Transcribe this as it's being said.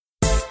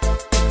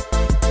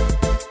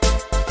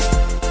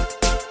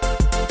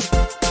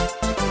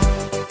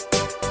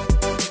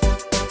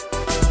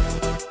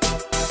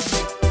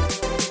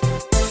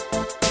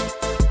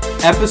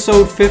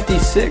episode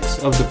 56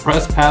 of the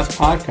Press Pass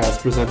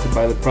podcast presented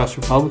by the Press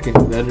Republican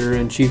with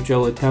editor-in-chief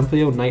Joe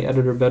LaTemplio, night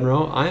editor Ben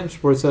Rowe. I am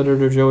sports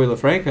editor Joey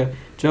LaFranca.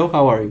 Joe,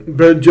 how are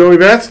you? Joey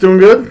Bat's doing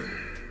good.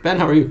 Ben,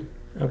 how are you?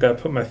 I've got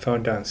to put my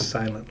phone down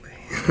silently.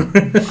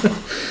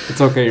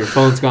 It's okay. Your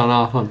phone's gone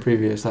off on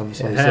previous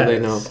episodes, so they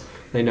know.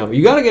 They know.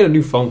 You got to get a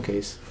new phone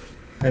case.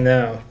 I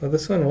know. Well,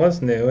 this one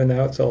was new, and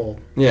now it's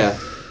old. Yeah.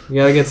 You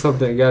gotta get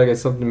something. You gotta get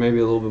something maybe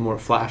a little bit more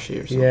flashy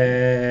or something.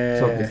 Yeah.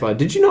 Something fun.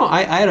 Did you know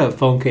I had a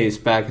phone case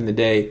back in the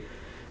day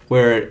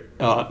where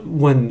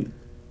when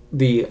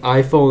the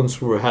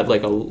iPhones had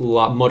like a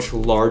much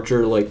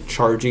larger like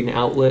charging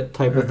outlet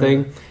type of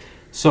thing,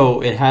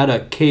 so it had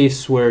a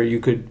case where you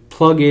could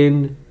plug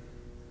in.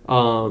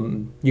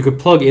 You could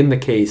plug in the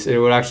case, and it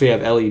would actually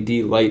have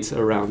LED lights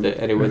around it,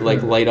 and it would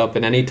like light up.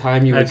 And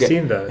anytime you would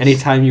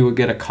anytime you would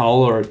get a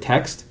call or a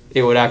text,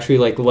 it would actually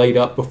like light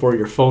up before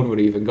your phone would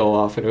even go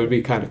off, and it would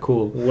be kind of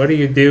cool. What do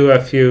you do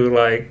if you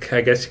like?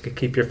 I guess you could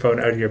keep your phone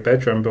out of your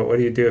bedroom, but what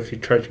do you do if you're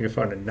charging your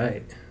phone at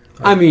night?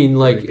 I mean,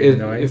 like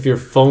if your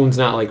phone's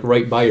not like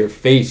right by your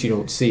face, you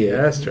don't see it.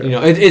 Yeah, that's true. You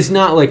know, it's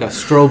not like a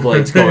strobe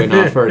light's going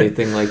off or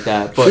anything like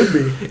that. But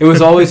it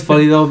was always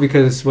funny though,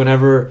 because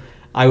whenever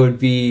I would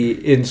be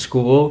in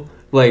school,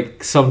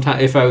 like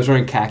sometimes if I was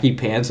wearing khaki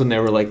pants and they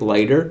were like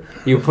lighter,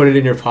 you put it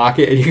in your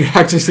pocket and you could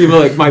actually see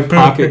like my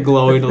pocket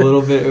glowing a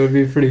little bit. It would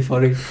be pretty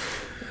funny.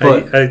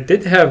 But I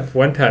did have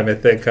one time, I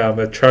think,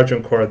 a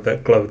charging cord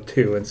that glowed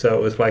too, and so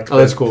it was like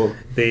that's cool.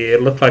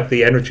 It looked like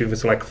the energy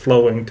was like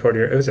flowing toward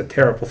your. It was a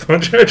terrible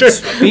phone charger.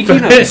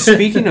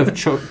 Speaking of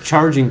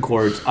charging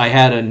cords, I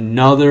had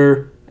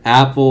another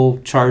Apple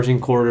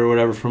charging cord or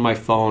whatever for my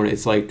phone.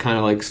 It's like kind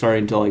of like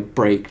starting to like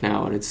break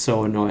now, and it's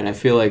so annoying. I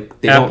feel like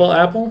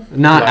Apple,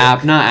 not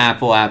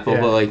Apple, yeah.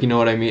 but like you know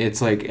what I mean.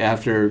 It's like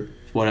after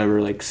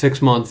whatever, like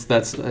 6 months.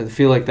 I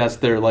feel like that's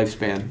their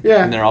lifespan.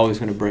 Yeah, and they're always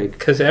going to break.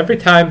 Because every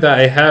time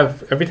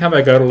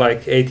I go to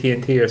like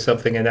AT&T or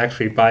something and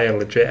actually buy a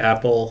legit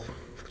Apple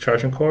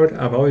charging cord,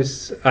 I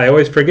always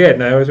forget,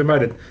 and I always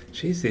reminded,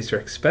 geez, these are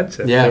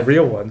expensive. Yeah. The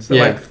real ones.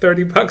 They're like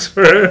 $30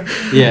 for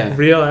a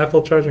real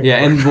Apple charging cord. Yeah,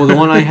 and well, the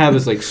one I have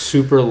is like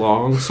super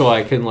long, so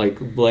I can like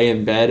lay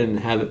in bed and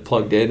have it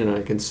plugged in, and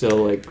I can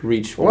still like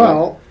reach for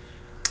it.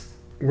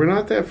 We're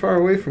not that far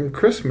away from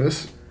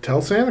Christmas. Tell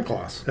Santa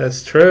Claus.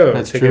 That's true.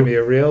 That's to true. give me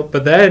a real.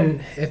 But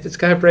then, if it's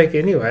got to break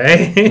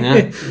anyway,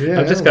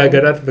 I'm just got to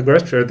go down to the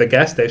grocery or the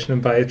gas station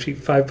and buy a cheap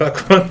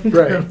 $5 one.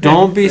 Right.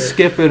 Don't be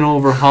skipping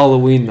over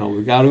Halloween, though.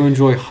 We got to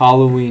enjoy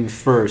Halloween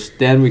first.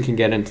 Then we can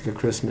get into the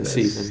Christmas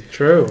season.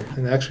 True.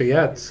 And actually,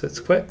 it's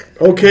quick.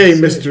 Okay,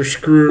 Mr.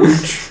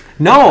 Scrooge.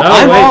 No,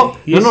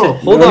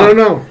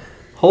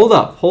 Hold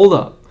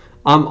up.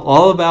 I'm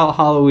all about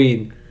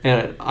Halloween.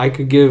 And I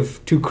could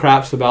give two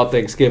craps about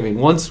Thanksgiving.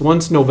 Once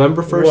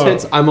November 1st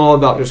hits, I'm all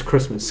about just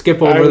Christmas. Skip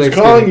over Thanksgiving. I was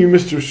calling you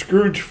Mr.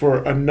 Scrooge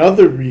for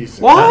another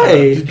reason.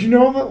 Why? Did you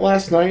know that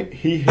last night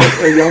he hit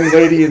a young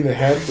lady in the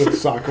head with a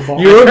soccer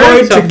ball? You were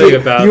going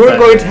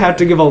to have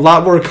to give a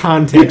lot more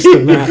context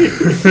than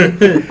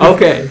that.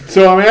 Okay.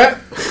 So I'm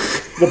at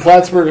the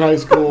Plattsburgh High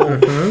School,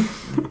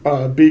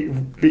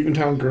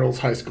 Beacontown Girls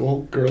High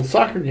School girls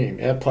soccer game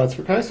at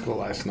Plattsburgh High School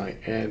last night,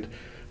 and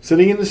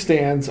sitting in the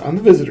stands on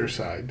the visitor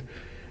side.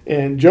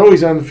 And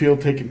Joey's on the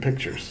field taking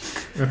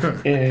pictures.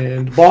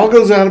 And the ball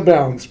goes out of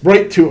bounds,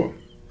 right to him.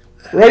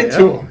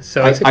 To him.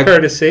 So it's a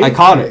courtesy. I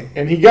caught it.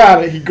 And he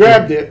got it. He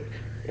grabbed it.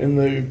 And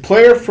the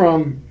player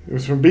from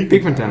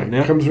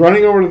Beacontown comes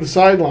running over to the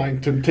sideline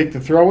to take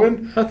the throw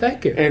in. Oh,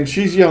 thank you. And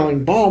she's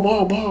yelling, ball,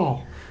 ball,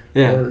 ball.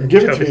 Yeah. Or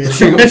give it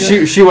to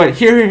me. She went,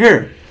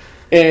 here.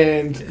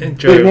 And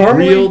they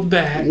normally reeled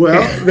back.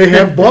 Well, they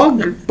have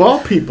ball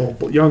people,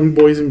 young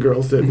boys and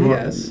girls that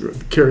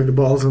carry the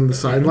balls on the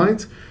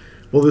sidelines.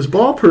 Well, this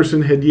ball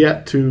person had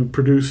yet to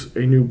produce a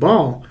new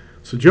ball.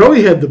 So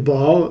Joey had the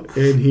ball,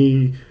 and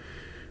he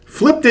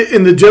flipped it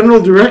in the general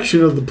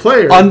direction of the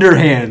player.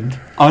 Underhand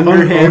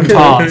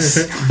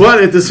toss.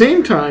 But at the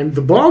same time,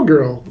 the ball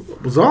girl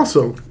was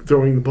also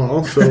throwing the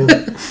ball. So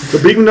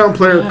the Beacontown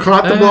player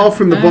caught the ball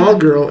from the ball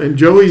girl, and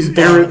Joey's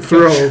errant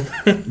throw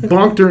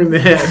bonked her in the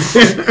head.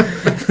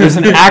 It was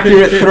an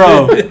accurate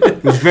throw.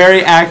 It was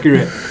very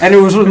accurate. And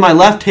it was with my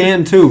left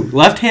hand, too.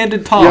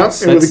 Left-handed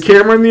toss. Yep, and with the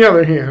camera in the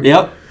other hand.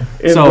 Yep.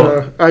 And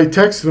I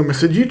texted him. I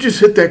said, "You just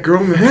hit that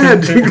girl in the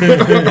head."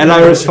 And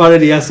I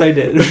responded, "Yes, I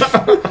did."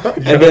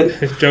 And then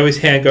Joey's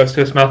hand goes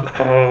to his mouth.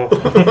 Oh.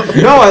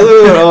 No, I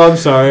literally went, I'm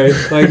sorry.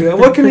 Like,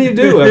 what can you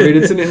do? I mean,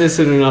 it's an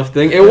innocent enough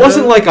thing. It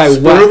wasn't like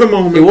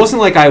It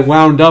wasn't like I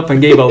wound up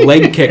and gave a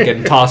leg kick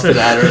and tossed it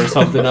at her or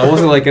something. I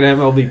wasn't like an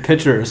MLB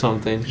pitcher or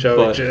something.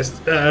 Joey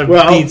just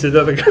beats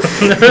another girl.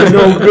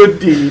 No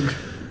good deed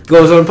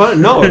goes unpunished.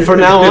 No, from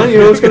now on, you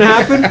know what's going to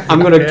happen? I'm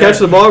going to catch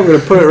the ball. I'm going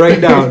to put it right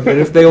down. And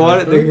if they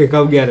want it, they can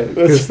come get it.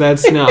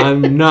 Because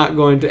I'm not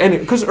going to. And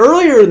because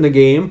earlier in the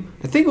game,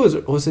 I think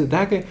was it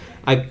that game?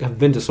 I have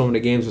been to so many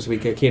games this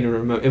week, I can't even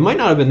remember. It might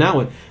not have been that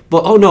one.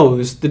 But, oh no, it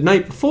was the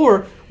night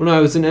before when I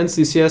was in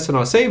NCCS in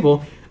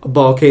Ausable. A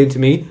ball came to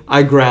me.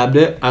 I grabbed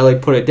it. I,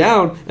 like, put it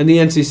down. And the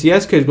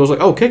NCCS kid goes like,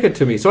 oh, kick it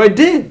to me. So I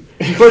did.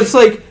 But it's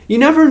like, you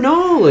never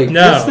know. Like,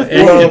 no,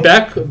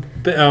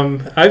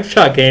 I've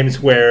shot games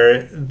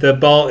where the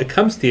ball, it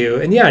comes to you,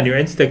 and your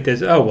instinct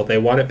is, oh, well, they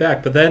want it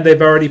back. But then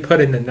they've already put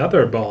in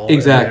another ball.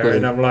 Exactly.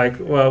 And I'm like,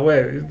 well,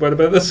 wait, what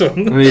about this one?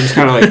 And you just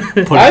kind of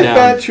like put it I down.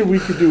 bet you we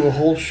could do a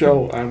whole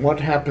show on what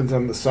happens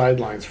on the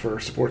sidelines for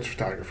sports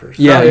photographers.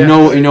 Yeah, you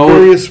know,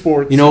 various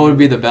sports. You know what would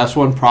be the best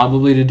one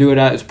probably to do it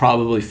at is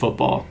probably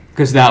football.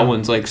 Because that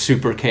one's, like,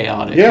 super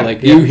chaotic. Yeah,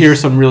 like, you hear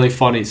some really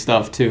funny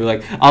stuff, too.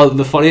 Like,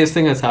 the funniest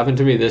thing that's happened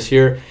to me this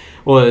year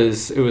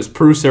was, it was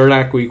Peru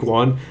Saranac week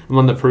 1. I'm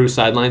on the Peru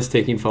sidelines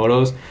taking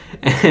photos.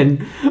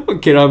 And a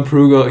kid on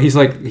Peru,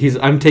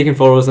 I'm taking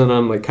photos and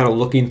I'm, like, kind of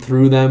looking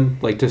through them,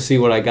 like, to see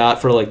what I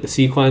got for, like, the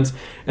sequence.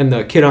 And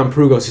the kid on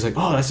Peru goes, he's like,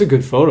 oh, that's a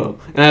good photo.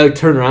 And I, like,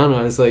 turn around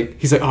and I was like,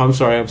 he's like, oh, I'm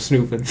sorry, I'm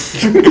snooping.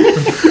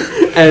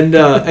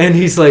 And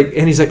he's like,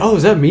 oh,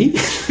 is that me?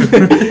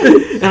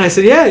 And I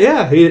said,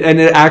 yeah. And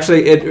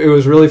it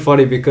was really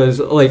funny because,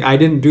 like, I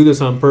didn't do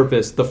this on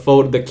purpose.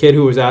 The kid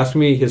who was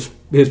asking me, his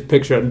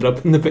picture ended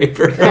up in the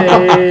paper.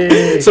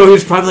 Hey. So he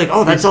was probably like,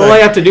 oh, that's all I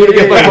have to do to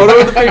get my photo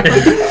in the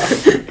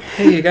paper.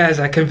 Hey, you guys,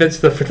 I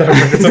convinced the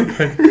photographer to put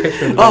my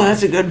picture in the Oh,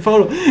 that's a good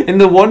photo. And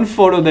the one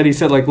photo that he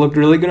said, like, looked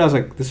really good, I was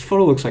like, this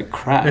photo looks like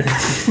crap.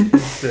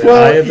 The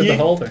eye of the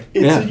beholder.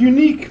 It's a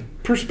unique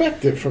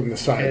perspective from the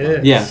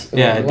sidelines.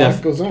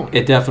 It goes on.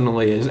 It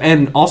definitely is.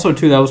 And also,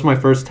 too, that was my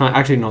first time.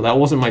 Actually, no, that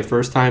wasn't my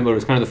first time, but it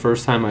was kind of the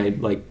first time I,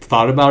 like,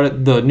 thought about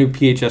it. The new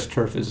PHS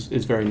turf is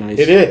very nice.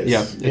 It is.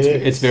 Yeah,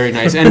 it's very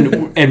nice.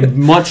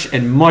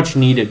 and much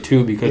needed,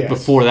 too, because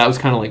before that was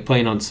kind of like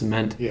playing on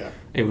cement. Yeah.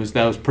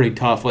 That was pretty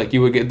tough. Like,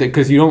 you would get,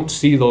 because you don't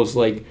see those,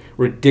 like,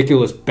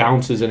 ridiculous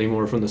bounces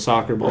anymore from the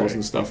soccer balls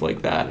and stuff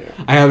like that. Yeah.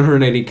 I haven't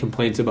heard any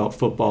complaints about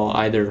football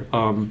either.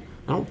 I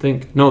don't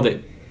think,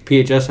 that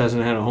PHS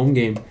hasn't had a home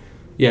game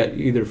yet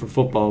either for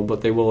football,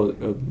 but they will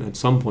at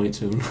some point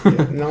soon.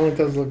 No, it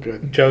does look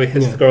good. Joey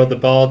hits the girl with the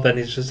ball, then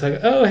he's just like,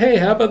 oh, hey,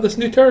 how about this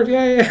new turf?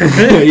 Yeah.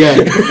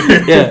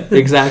 yeah,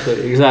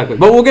 exactly.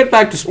 But we'll get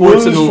back to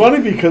sports. Well, it was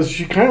funny because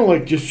she kind of,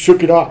 like, just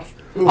shook it off.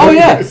 Oh,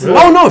 yeah.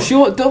 Oh, no.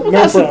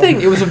 That's the problem.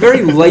 thing. It was a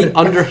very light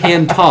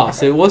underhand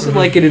toss. It wasn't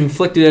like it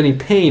inflicted any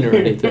pain or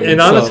anything. And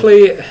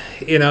honestly,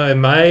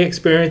 in my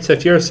experience,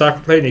 if you're a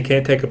soccer player and you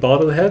can't take a ball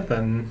to the head,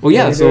 then... Well,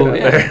 yeah, so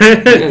you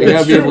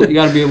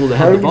gotta be able to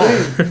have the ball.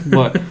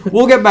 But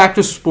we'll get back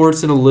to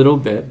sports in a little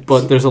bit.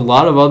 But there's a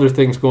lot of other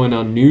things going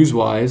on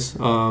news-wise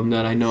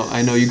that I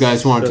know you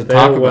guys wanted to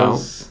talk about.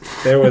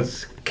 There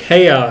was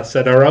chaos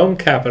at our own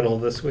capital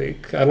this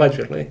week,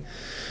 allegedly,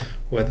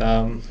 with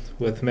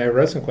Mayor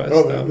Rosenquist.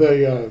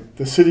 Oh,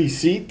 the city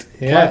seat,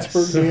 Yes.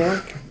 Plattsburgh, New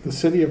York, the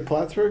city of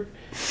Plattsburgh.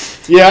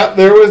 Yeah,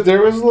 there was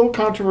a little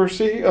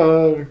controversy.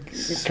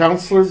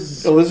 Councilor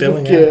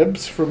Elizabeth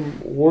Gibbs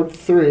from Ward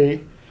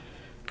 3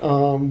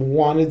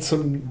 wanted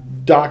some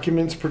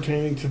documents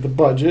pertaining to the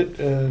budget,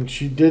 and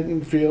she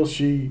didn't feel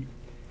she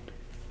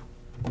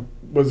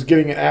was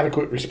getting an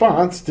adequate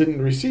response,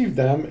 didn't receive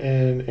them,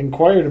 and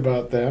inquired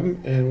about them,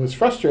 and was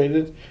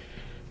frustrated.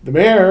 The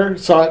mayor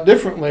saw it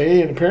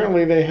differently, and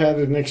apparently they had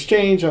an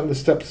exchange on the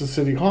steps of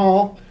City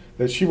Hall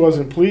that she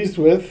wasn't pleased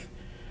with,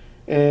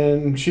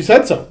 and she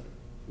said so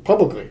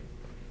publicly.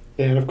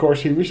 And, of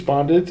course, he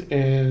responded,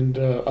 and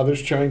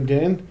others chimed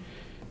in,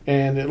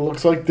 and it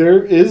looks like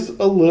there is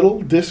a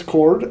little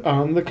discord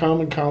on the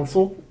Common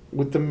Council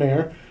with the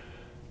mayor,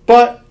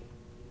 but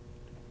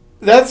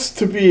that's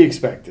to be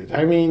expected.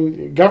 I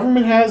mean,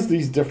 government has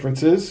these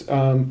differences.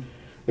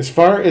 As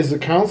far as the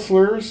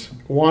councilors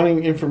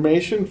wanting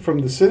information from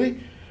the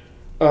city,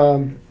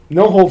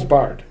 no holds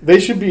barred. They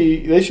should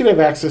have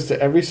access to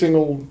every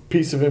single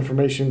piece of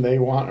information they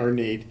want or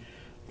need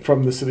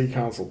from the city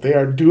council. They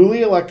are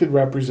duly elected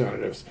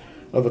representatives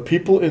of the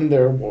people in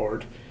their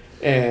ward,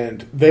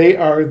 and they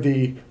are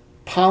the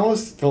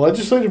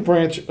legislative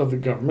branch of the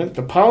government,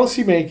 the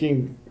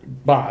policy-making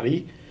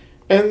body,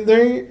 and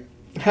they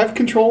have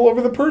control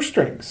over the purse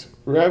strings,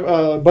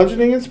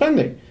 budgeting and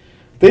spending.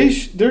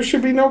 There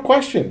should be no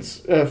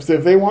questions. If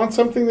they want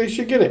something, they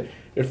should get it.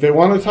 If they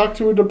want to talk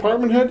to a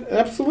department head,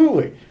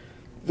 absolutely.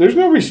 There's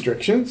no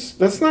restrictions.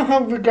 That's not how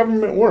the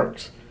government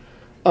works.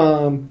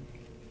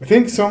 I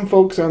think some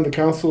folks on the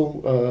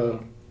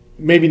council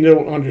maybe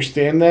don't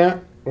understand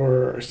that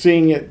or are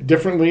seeing it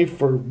differently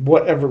for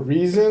whatever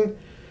reason.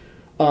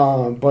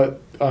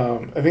 But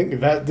I think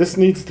that this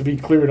needs to be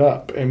cleared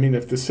up. I mean,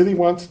 if the city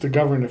wants to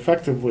govern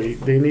effectively,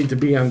 they need to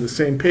be on the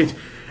same page.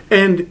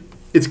 And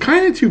it's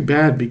kind of too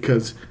bad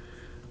because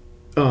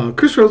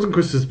Chris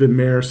Rosenquist has been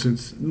mayor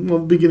since the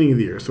beginning of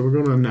the year, so we're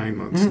going on 9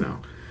 months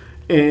now.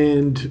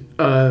 And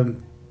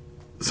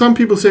some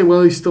people say,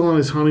 well, he's still on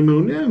his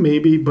honeymoon. Yeah,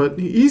 maybe, but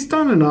he's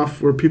done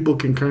enough where people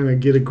can kind of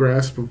get a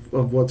grasp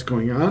of what's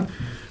going on.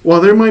 While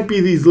there might be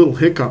these little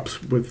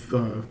hiccups with,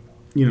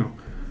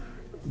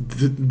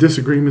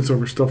 disagreements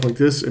over stuff like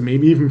this, and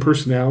maybe even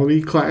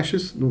personality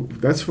clashes,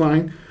 that's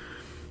fine.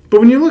 But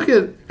when you look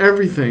at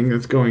everything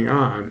that's going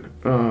on,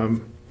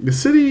 the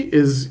city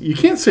is, you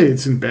can't say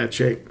it's in bad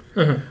shape.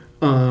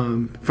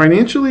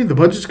 Financially, the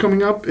budget's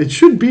coming up. It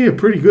should be a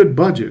pretty good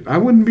budget. I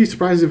wouldn't be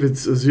surprised if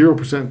it's a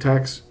 0%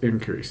 tax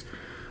increase.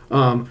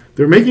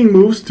 They're making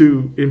moves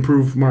to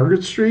improve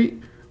Margaret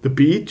Street, the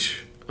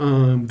beach.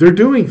 They're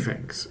doing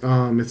things.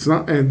 It's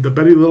not, and the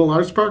Betty Little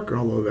Arts Park,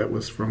 although that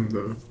was from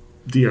the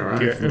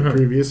DRI from the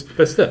previous.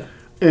 But still,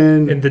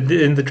 and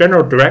in the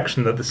general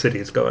direction that the city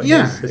is going,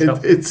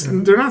 it's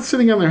they're not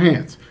sitting on their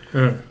hands.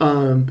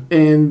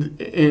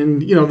 And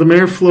you know, the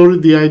mayor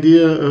floated the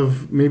idea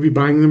of maybe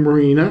buying the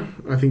marina.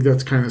 I think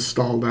that's kind of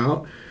stalled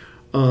out.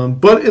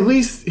 But at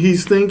least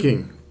he's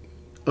thinking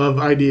of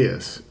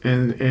ideas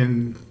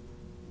and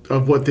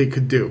of what they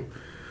could do.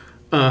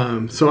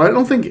 So I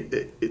don't think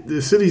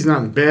the city's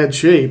not in bad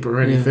shape or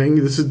anything.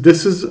 Yeah.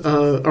 This is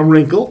a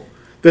wrinkle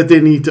that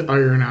they need to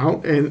iron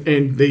out,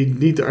 and they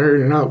need to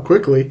iron it out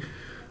quickly.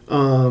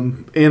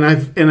 And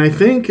I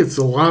think it's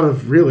a lot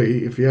of,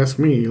 really, if you ask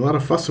me, a lot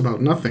of fuss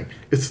about nothing.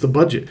 It's the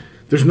budget.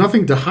 There's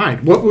nothing to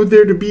hide. What would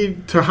there be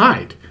to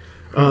hide?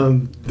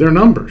 Their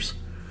numbers.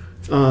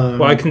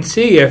 Well, I can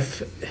see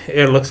if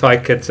it looks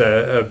like it's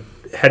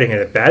heading in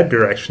a bad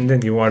direction,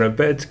 then you want to.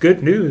 But it's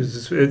good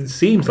news. It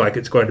seems like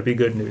it's going to be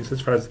good news as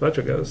far as the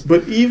budget goes.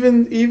 But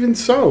even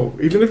so,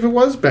 even if it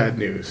was bad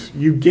news,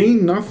 you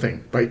gain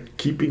nothing by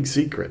keeping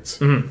secrets.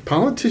 Mm-hmm.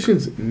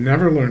 Politicians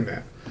never learn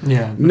that.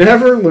 Yeah.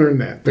 Never learn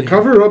that. The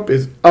cover-up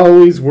is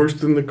always worse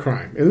than the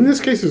crime. And in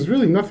this case, there's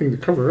really nothing to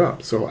cover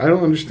up. So I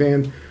don't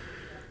understand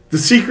the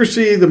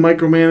secrecy, the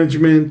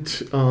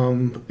micromanagement,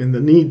 and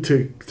the need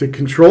to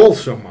control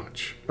so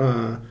much.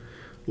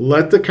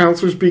 Let the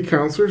counselors be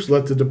counselors.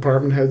 Let the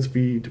department heads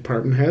be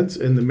department heads.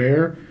 And the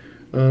mayor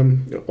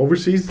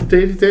oversees the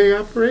day-to-day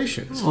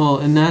operations. Well,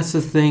 and that's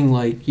the thing.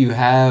 Like,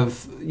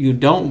 you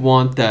don't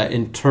want that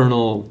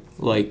internal,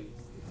 like,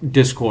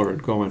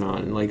 discord going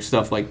on and like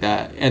stuff like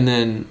that. And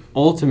then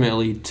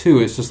ultimately too,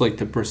 it's just like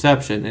the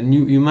perception, and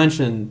you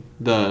mentioned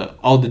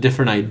all the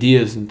different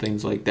ideas and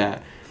things like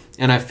that,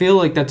 and I feel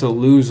like that's a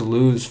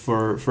lose-lose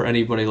for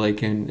anybody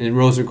like in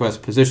Rosenquist's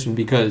position,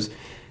 because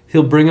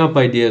he'll bring up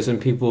ideas and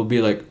people will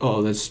be like,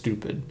 oh, that's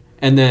stupid,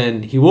 and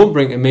then he won't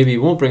bring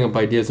up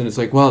ideas, and it's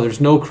like, wow,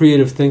 there's no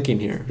creative thinking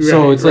here. Right,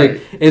 so it's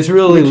like it's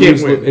really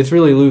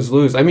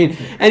lose-lose. I mean,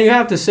 and you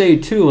have to say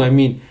too, I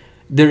mean,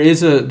 there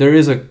is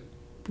a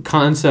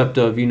concept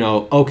of, you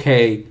know,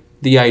 okay,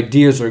 the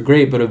ideas are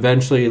great, but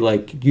eventually,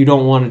 like, you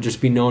don't want to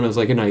just be known as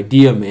like an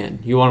idea man.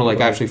 You want to like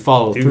actually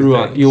follow through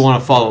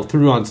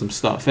on some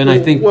stuff, and I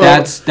think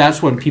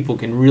that's when people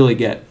can really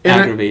get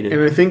aggravated.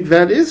 And I think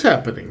that is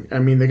happening. I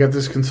mean, they got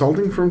this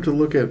consulting firm to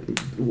look at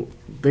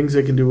things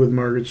they can do with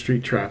Margaret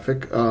Street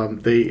traffic.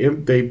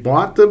 They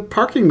bought the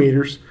parking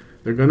meters.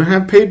 They're going to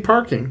have paid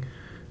parking.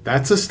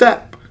 That's a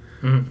step.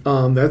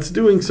 Mm-hmm. That's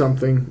doing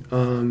something.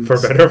 For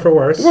better or for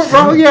worse?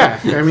 Well, yeah.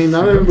 I mean,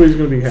 not everybody's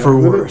going to be happy for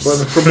with worse.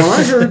 It. But from what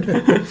I heard,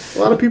 a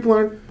lot of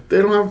people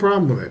they don't have a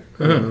problem with it.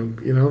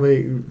 Mm-hmm. You know,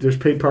 there's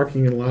paid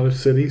parking in a lot of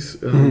cities.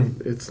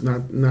 It's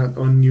not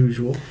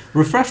unusual.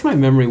 Refresh my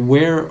memory.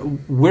 Where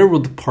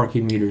will the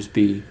parking meters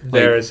be?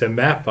 There is a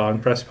map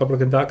on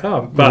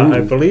pressrepublican.com, but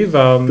I believe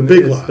the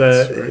big lots,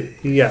 right?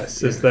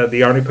 Yes, it's the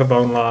Arnie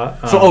Pavone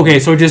lot.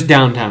 So just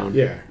downtown.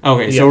 Yeah.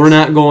 Okay, yes. So we're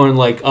not going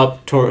like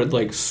up toward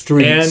like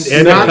streets.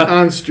 And not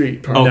on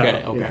street parking.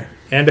 Okay. Yeah.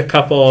 And a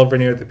couple over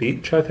near the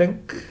beach, I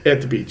think. At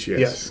the beach,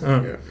 yes.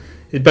 Yeah.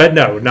 But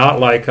no, not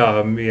like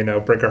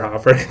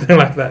Brinkerhoff or anything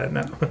like that.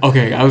 No.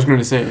 Okay, I was going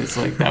to say it's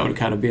like that would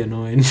kind of be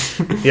annoying.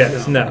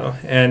 Yes, no.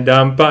 And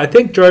but I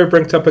think Joy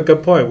brings up a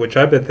good point, which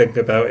I've been thinking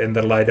about in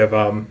the light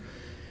of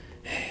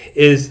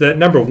is that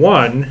number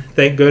one,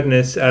 thank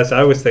goodness, as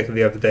I was thinking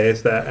the other day,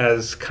 is that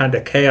as kind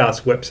of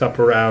chaos whips up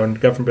around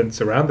governments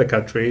around the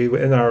country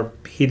in our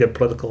heated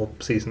political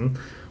season,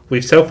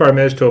 we've so far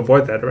managed to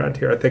avoid that around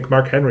here. I think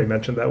Mark Henry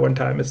mentioned that one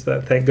time. Is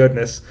that thank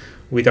goodness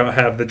we don't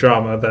have the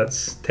drama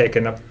that's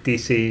taken up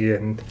D.C.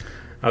 and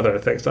other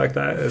things like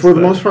that. For the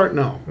most part,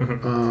 no.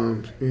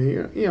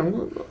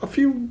 Mm-hmm. A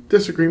few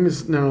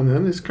disagreements now and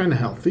then is kind of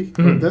healthy.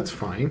 Mm-hmm. That's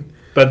fine.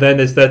 But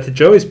then is that, to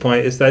Joey's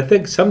point, is that I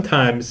think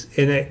sometimes,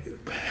 and it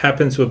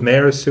happens with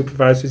mayors,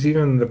 supervisors,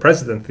 even the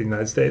president of the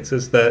United States,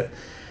 is that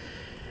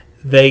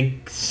they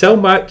so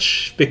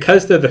much,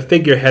 because they're the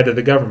figurehead of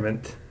the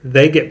government,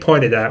 they get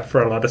pointed at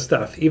for a lot of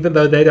stuff, even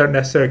though they don't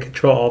necessarily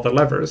control all the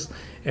levers.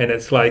 And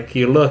it's like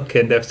you look,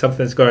 and if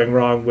something's going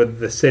wrong with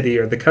the city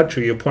or the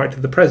country, you point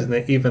to the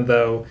president, even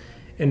though,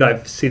 and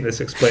I've seen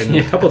this explained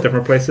in a couple of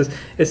different places,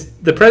 it's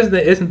the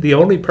president isn't the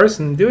only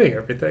person doing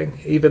everything,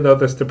 even though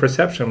there's the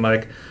perception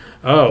like,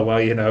 oh,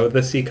 well,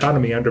 this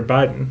economy under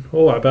Biden.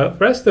 Oh, what about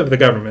the rest of the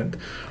government?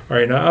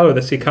 Or,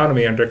 this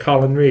economy under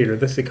Colin Reed, or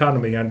this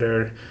economy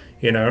under,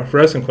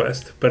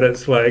 Rosenquist. But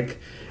it's like,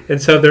 and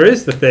so there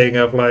is the thing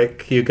of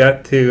like, you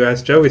got to,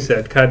 as Joey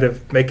said, kind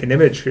of make an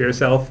image for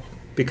yourself,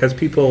 because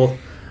people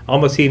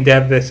almost seem to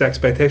have this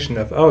expectation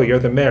of, oh, you're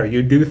the mayor,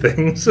 you do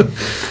things.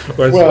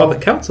 Whereas, the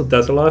council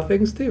does a lot of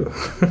things too.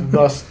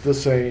 Thus the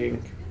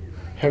saying,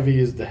 heavy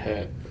is the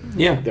head.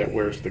 that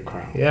wears the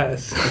crown.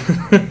 Yes.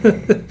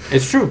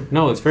 It's true.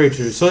 No, it's very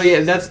true. So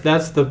yeah, it's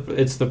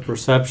the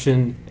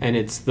perception, and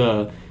it's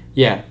the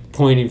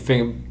pointing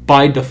finger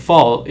by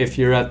default. If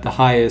you're at the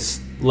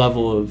highest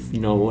level of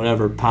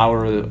whatever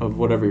power of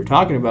whatever you're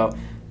talking about,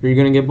 you're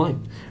going to get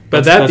blamed.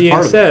 But that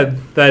being said,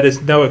 that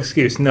is no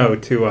excuse,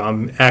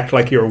 to act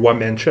like you're a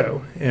one-man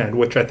show, and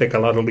which I think a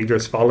lot of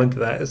leaders fall into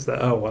that, is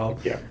that,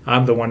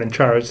 I'm the one in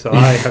charge, so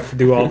I have to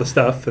do all the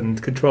stuff and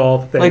control all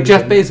the things. Like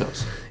Jeff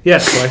Bezos.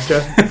 Yes, like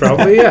Jeff,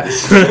 probably,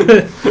 yes.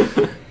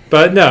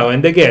 But no,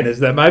 and again, is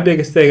that my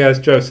biggest thing, as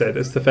Joe said,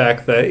 is the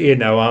fact that,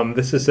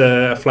 this is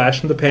a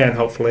flash in the pan,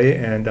 hopefully,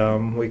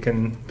 and we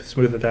can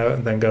smooth it out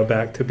and then go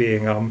back to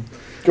being...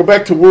 Go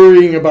back to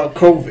worrying about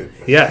COVID.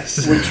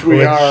 Yes. Which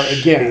we are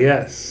again.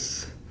 Yes.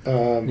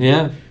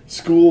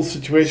 School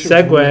situation.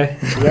 Segue.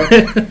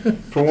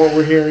 From what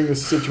we're hearing, the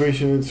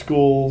situation in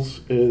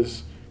schools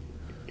is...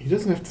 He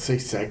doesn't have to say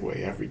segue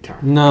every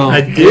time. No.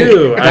 I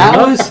do. I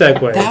love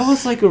segues. That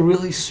was like a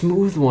really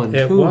smooth one,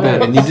 it too, was.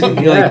 Ben. And you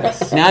didn't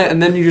now,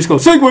 and then you just go,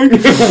 segue!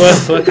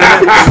 Well,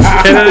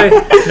 can I...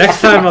 Next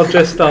time I'll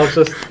just...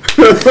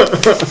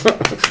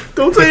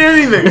 Don't say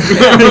anything.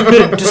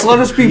 Just let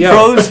us be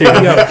pros here.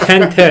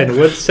 10-10.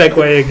 What's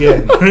segue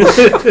again?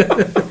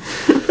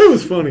 That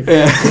was funny.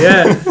 Yeah.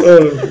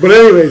 But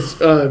anyways,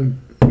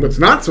 what's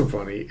not so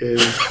funny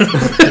is...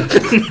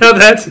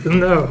 That's a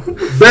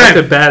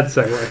bad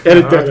segue.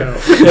 Edit that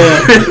out.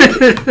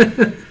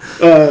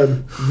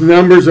 The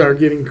numbers are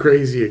getting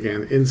crazy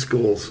again in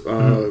schools.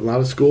 A lot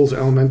of schools,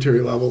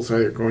 elementary levels,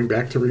 are going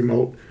back to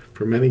remote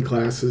for many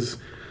classes.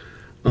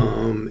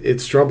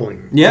 It's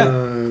troubling.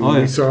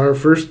 We saw our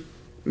first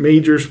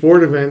major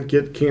sport event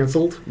get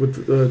canceled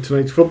with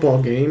tonight's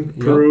football game,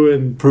 Peru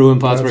and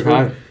Plattsburgh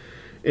High.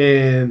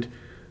 And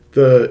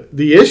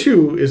the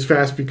issue is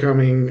fast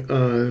becoming,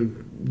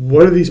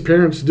 what do these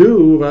parents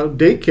do about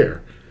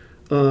daycare?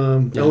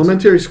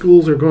 Elementary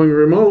schools are going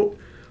remote.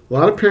 A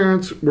lot of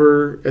parents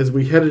were, as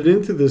we headed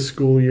into this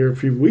school year a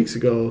few weeks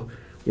ago,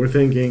 were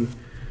thinking,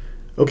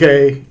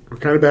 okay, we're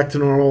kind of back to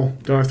normal,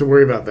 don't have to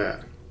worry about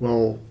that.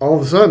 Well, all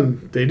of a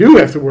sudden, they do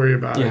have to worry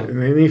about it,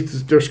 and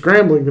they're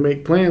scrambling to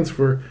make plans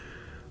for,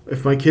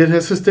 if my kid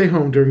has to stay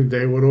home during the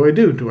day, what do I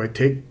do? Do I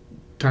take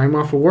time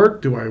off of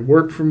work? Do I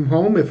work from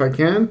home if I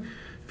can?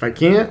 If I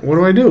can't, what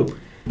do I do?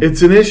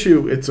 It's an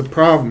issue. It's a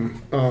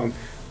problem,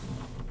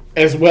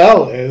 as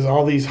well as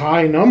all these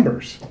high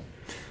numbers.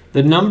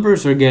 The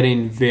numbers are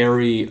getting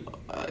very...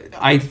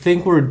 I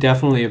think we're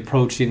definitely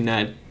approaching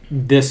that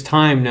this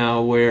time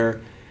now where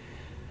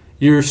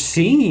you're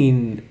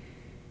seeing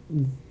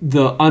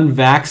the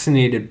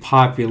unvaccinated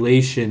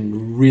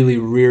population really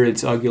rear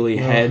its ugly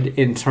head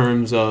in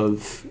terms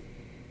of,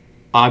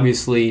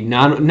 obviously,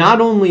 not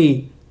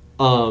only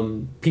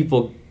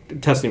people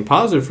testing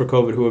positive for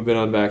COVID who have been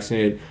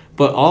unvaccinated,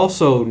 but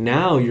also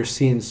now you're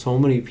seeing so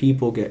many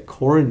people get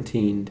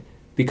quarantined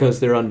because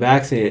they're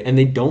unvaccinated and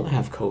they don't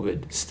have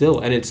COVID still.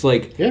 And it's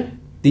like,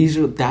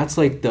 that's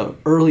like the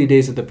early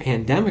days of the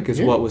pandemic is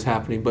what was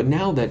happening, but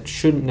now that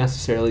shouldn't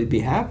necessarily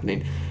be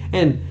happening.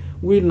 And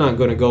we're not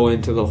going to go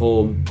into the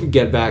whole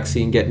get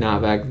vaccine,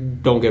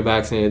 don't get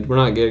vaccinated. We're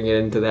not getting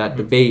into that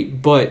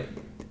debate, but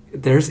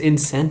there's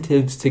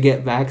incentives to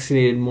get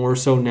vaccinated more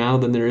so now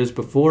than there is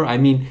before. I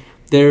mean,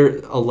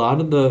 a lot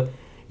of the,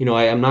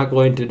 I'm not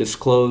going to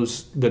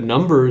disclose the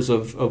numbers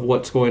of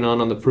what's going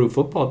on the Peru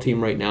football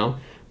team right now,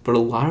 but a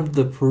lot of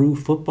the Peru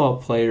football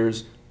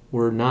players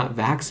were not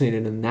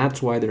vaccinated, and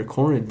that's why they're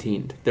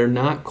quarantined. They're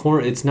not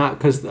it's not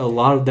because a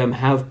lot of them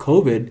have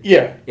COVID.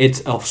 Yeah.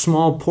 It's a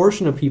small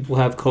portion of people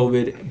have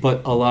COVID,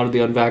 but a lot of the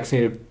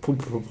unvaccinated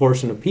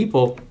proportion of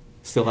people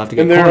still have to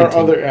get quarantined. And there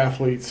are other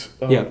athletes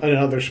in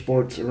other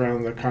sports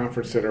around the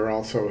conference that are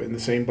also in the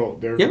same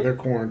boat. They're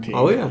quarantined.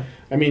 Oh, yeah.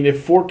 I mean,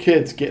 if 4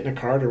 kids get in a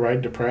car to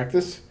ride to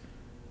practice,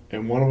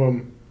 and one of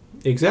them...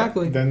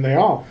 Exactly. Then they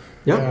all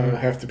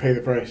have to pay the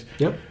price.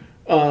 Yep.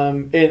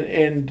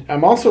 And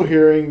I'm also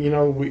hearing,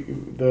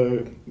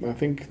 I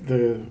think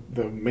the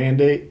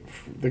mandate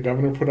the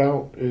governor put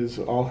out is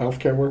all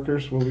healthcare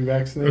workers will be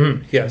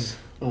vaccinated. Yes.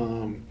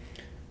 And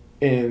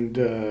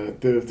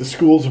the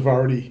schools have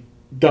already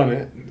done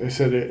it. They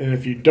said, and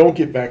if you don't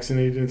get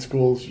vaccinated in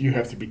schools, you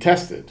have to be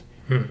tested.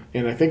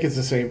 And I think it's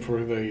the same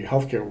for the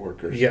healthcare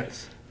workers.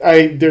 Yes.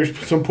 There's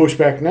some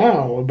pushback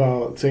now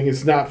about saying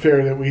it's not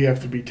fair that we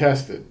have to be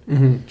tested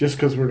just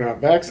because we're not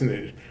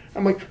vaccinated.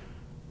 I'm like,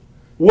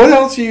 what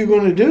else are you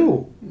going to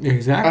do?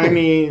 Exactly. I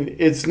mean,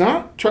 it's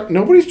not...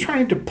 nobody's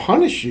trying to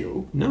punish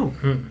you. No.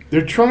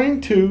 They're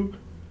trying to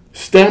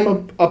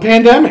stem a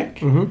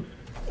pandemic.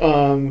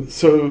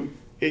 So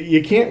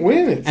you can't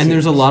win. And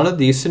there's a lot of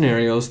these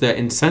scenarios that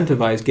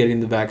incentivize getting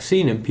the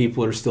vaccine, and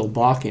people are still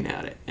balking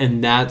at it.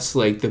 And that's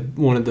like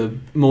one of the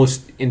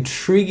most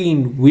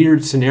intriguing,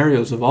 weird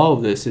scenarios of all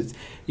of this.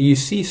 You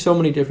see so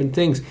many different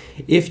things.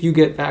 If you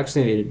get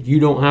vaccinated, you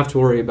don't have to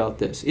worry about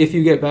this. If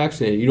you get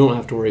vaccinated, you don't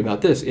have to worry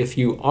about this. If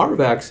you are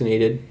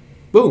vaccinated,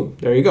 boom,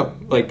 there you go.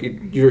 Like,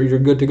 you're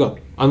good to go.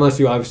 Unless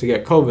you obviously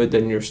get COVID,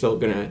 then you're still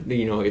going to,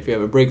 if you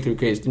have a breakthrough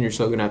case, then you're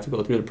still going to have to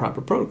go through the proper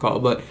protocol.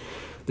 But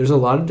there's a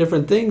lot of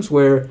different things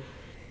where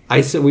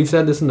we've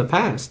said this in the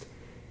past.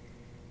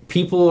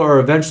 People are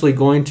eventually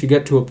going to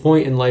get to a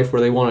point in life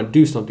where they want to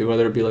do something,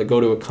 whether it be like go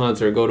to a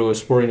concert, go to a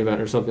sporting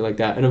event or something like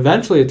that. And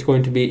eventually it's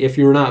going to be, if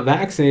you're not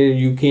vaccinated,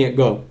 you can't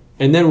go.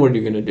 And then what are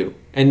you going to do?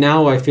 And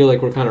now I feel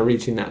like we're kind of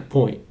reaching that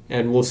point,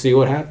 and we'll see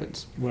what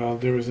happens. Well,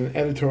 there was an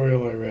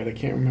editorial I read, I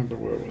can't remember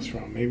where it was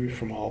from, maybe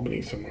from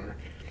Albany somewhere,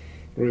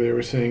 where they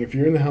were saying if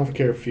you're in the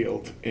healthcare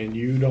field and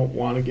you don't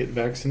want to get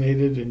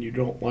vaccinated and you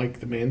don't like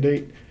the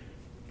mandate,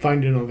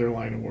 find another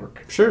line of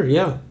work. Sure,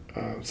 yeah.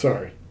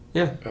 Sorry.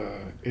 Yeah.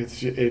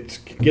 It's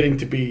getting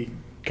to be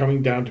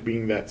coming down to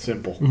being that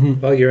simple. Mm-hmm.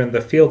 Well, you're in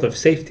the field of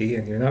safety,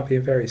 and you're not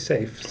being very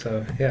safe.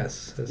 So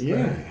yes,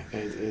 yeah.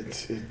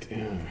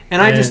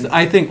 And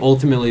I think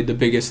ultimately the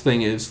biggest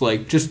thing is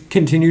like just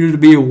continue to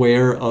be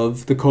aware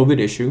of the COVID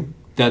issue.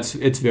 It's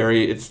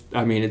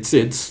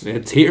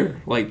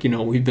here. Like,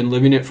 we've been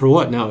living it for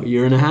what now, a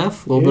year and a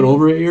half, a little bit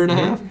over a year and a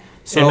half.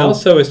 So, and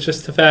also it's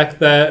just the fact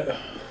that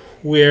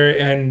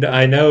and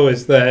I know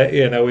is that,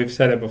 we've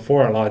said it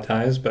before a lot of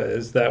times, but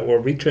is that we're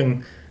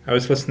reaching. I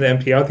was listening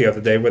to NPR the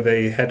other day where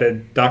they had a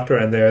doctor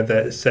in there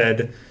that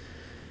said,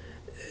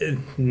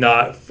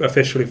 not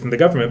officially from the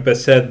government, but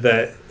said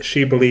that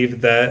she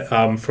believed that,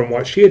 from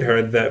what she had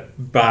heard,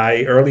 that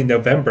by early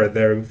November,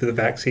 the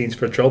vaccines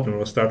for children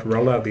will start to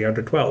roll out, the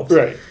under 12s.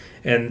 Right.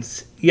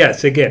 And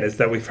yes, again, is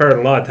that we've heard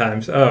a lot of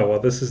times, oh, well,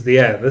 this is the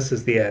end, this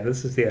is the end,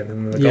 this is the end,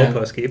 and the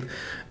goalposts keep.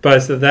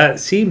 But so that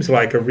seems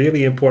like a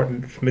really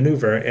important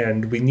maneuver,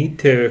 and we need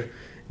to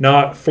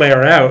not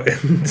flare out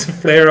and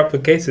flare up the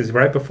cases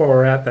right before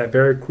we're at that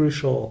very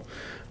crucial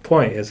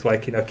point. Is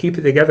like, keep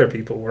it together,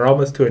 people. We're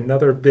almost to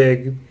another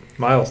big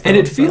milestone.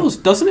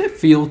 And doesn't it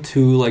feel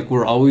too like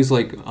we're always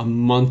like a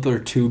month or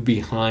two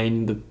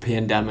behind the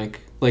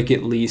pandemic, like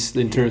at least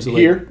in terms of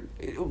like, here?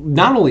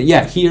 Not only,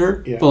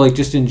 here, but like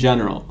just in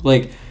general.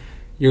 Like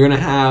you're going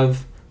to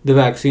have the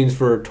vaccines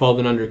for 12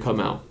 and under come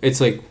out. It's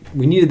like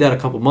we needed that a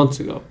couple months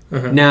ago.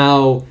 Uh-huh.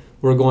 Now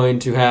we're going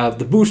to have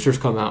the boosters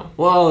come out.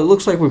 Well, it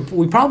looks like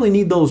we probably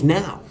need those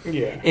now.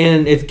 Yeah.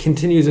 And it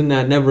continues in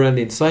that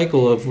never-ending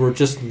cycle of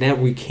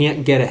we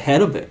can't get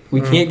ahead of it.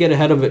 We can't get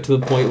ahead of it to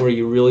the point where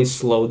you really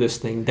slow this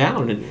thing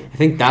down. And I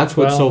think that's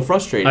what's so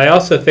frustrating. I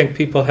also think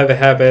people have a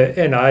habit,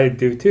 and I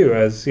do too,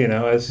 as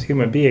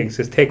human beings,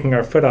 is taking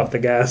our foot off the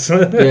gas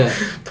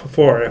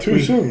before.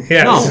 Too soon.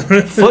 Yes.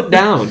 No, foot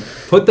down.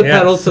 Put the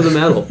pedal to the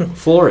metal.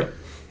 Floor it.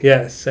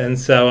 Yes, and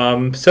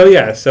so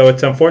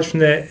it's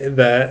unfortunate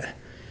that.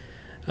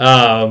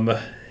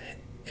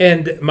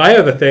 And my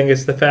other thing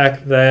is the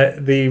fact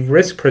that the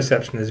risk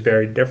perception is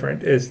very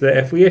different. Is that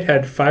if we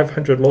had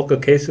 500 local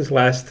cases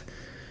last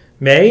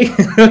May,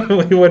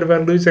 we would have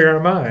been losing our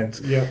minds.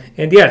 Yeah.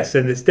 And yes,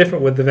 and it's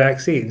different with the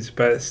vaccines,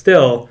 but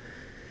still,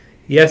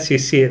 yes, you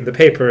see it in the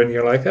paper and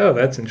you're like, oh,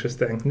 that's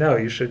interesting. No,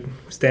 you should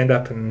stand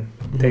up and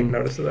take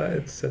notice of that.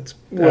 It's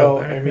well,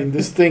 I mean,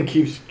 this thing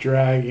keeps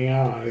dragging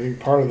on. I think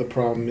part of the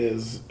problem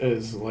is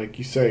like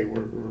you say,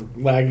 we're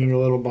lagging a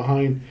little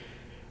behind.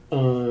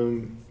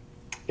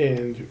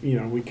 And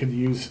we could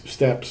use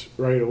steps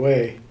right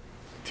away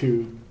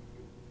to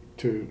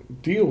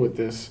deal with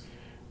this.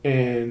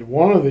 And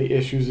one of the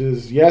issues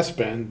is, yes,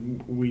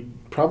 Ben, we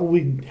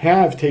probably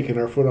have taken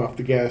our foot off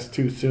the gas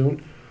too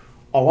soon,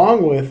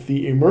 along with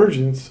the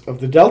emergence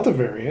of the Delta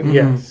variant.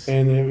 Yes,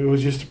 and it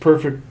was just a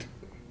perfect.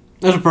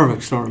 That's a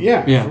perfect storm.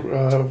 Yeah.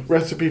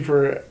 Recipe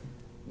for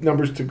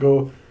numbers to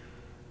go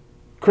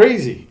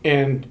crazy,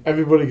 and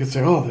everybody could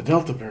say, "Oh, the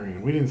Delta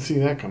variant. We didn't see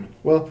that coming."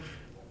 Well.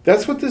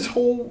 That's what this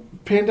whole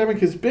pandemic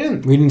has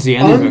been. We didn't see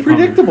any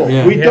unpredictable. Of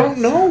it coming. We don't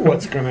know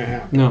what's going to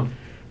happen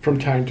from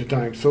time to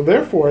time. So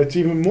therefore, it's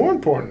even more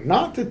important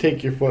not to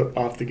take your foot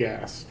off the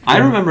gas. I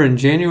remember in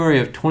January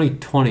of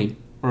 2020,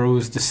 or it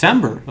was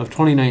December of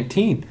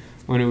 2019,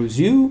 when it was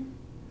you,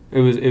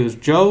 it was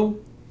Joe,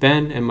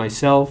 Ben, and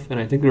myself, and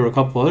I think there were a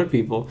couple other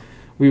people.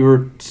 We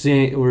were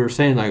saying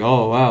like,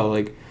 oh wow,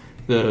 like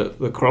the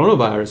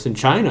coronavirus in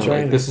China.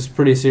 Like this is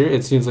pretty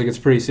serious. It seems like it's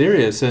pretty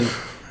serious, and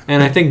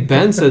I think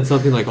Ben said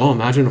something like, "Oh,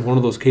 imagine if one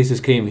of those cases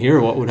came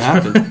here, what would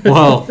happen?"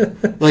 Well,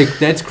 like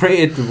that's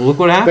crazy. Look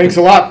what happened. Thanks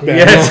a lot, Ben.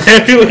 Yes,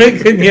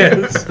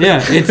 yes.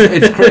 Yeah,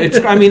 it's.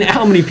 I mean,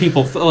 how many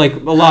people? Like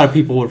a lot of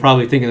people were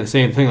probably thinking the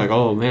same thing. Like,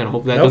 "Oh man, I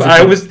hope that doesn't."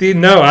 I was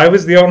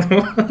the only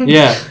one.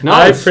 Yeah, no,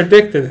 I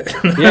predicted it.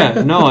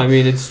 Yeah, no, I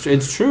mean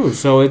it's true.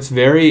 So it's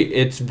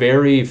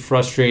very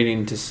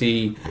frustrating to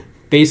see.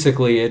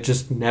 Basically, it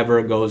just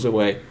never goes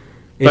away.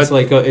 It's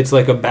like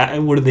a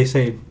bad. What did they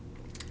say?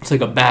 It's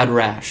like a bad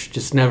rash,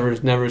 just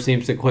never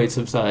seems to quite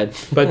subside.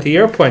 But to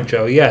your point,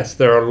 Joe, yes,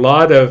 there are a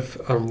lot of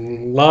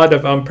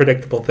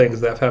unpredictable things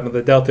that have happened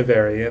with the Delta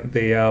variant,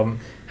 the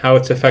how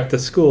it's affected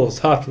schools,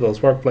 hospitals,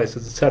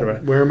 workplaces,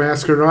 etc. Wear a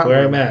mask or not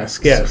wear a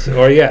mask, yes,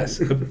 or yes.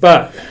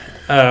 But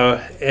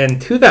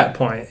and to that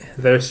point,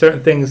 there are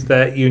certain things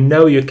that you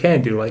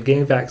can do, like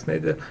getting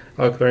vaccinated,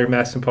 or wearing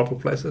masks in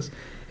public places.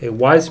 A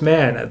wise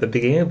man at the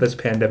beginning of this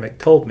pandemic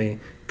told me,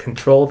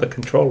 control the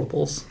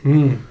controllables.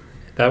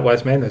 That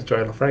wise man is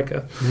Joy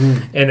LaFranca.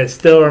 And it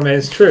still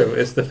remains true,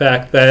 is the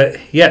fact that,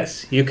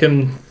 yes, you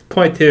can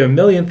point to a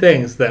million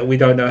things that we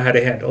don't know how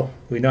to handle.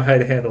 We know how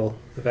to handle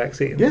the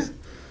vaccines. Yeah.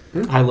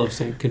 I love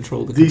saying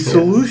control the The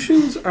control.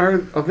 solutions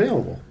are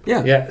available.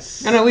 Yeah.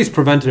 Yes. And at least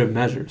preventative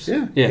measures.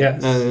 Yeah. Yeah.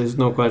 Yes. There's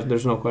no question.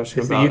 There's no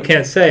question Is that about you it.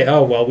 can't say,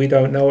 oh, well, we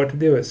don't know what to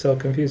do. It's so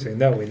confusing.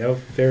 No, we know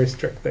very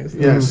strict things.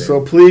 Yes,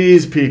 so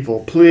please,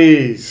 people,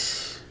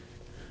 please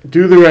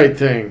do the right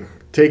thing.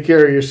 Take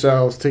care of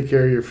yourselves. Take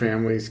care of your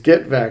families.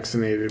 Get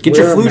vaccinated. Get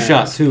Wear your a flu mask.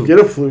 shot, too. Get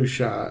a flu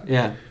shot,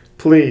 Yeah.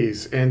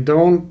 please, and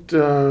don't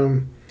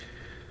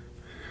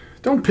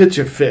pitch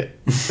a fit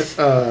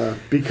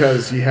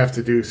because you have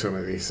to do some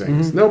of these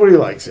things. Mm-hmm. Nobody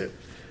likes it,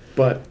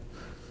 but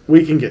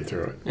we can get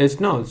through it.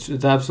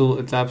 It's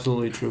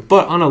absolutely true.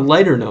 But on a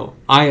lighter note,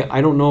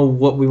 I don't know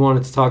what we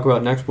wanted to talk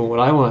about next, but what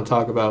I want to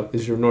talk about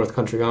is your North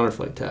Country Honor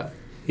Flight tab.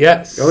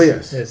 Yes. Oh,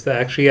 yes.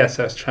 Actually, yes.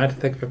 I was trying to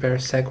think of a better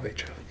segue,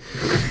 Joe.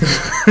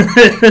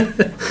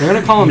 We're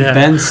gonna call him No.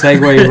 Ben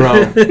Segway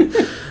Bro.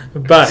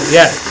 But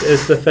yes,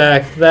 it's the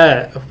fact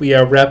that we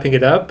are wrapping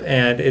it up,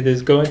 and it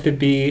is going to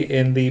be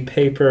in the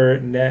paper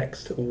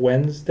next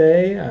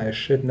Wednesday. I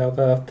should know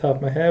that off the top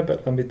of my head,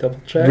 but let me double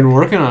You've check. been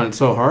working on it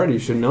so hard. You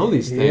should know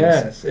these things.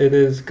 Yes, it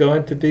is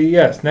going to be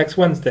next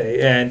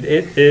Wednesday, and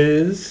it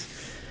is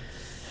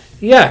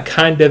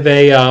kind of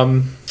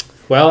a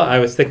well, I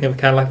was thinking of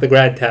kind of like the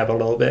grad tab a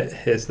little bit.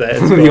 Is that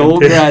it's The going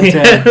old to- grad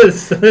tab.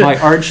 Yes. My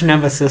arch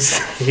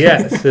nemesis.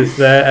 Yes, is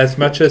that as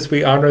much as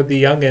we honor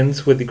the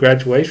youngins with the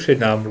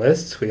graduation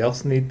lists, we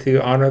also need to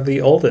honor the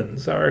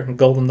oldins, our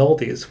golden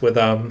oldies, with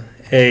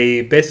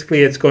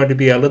basically it's going to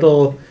be a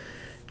little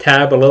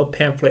tab, a little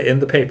pamphlet in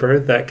the paper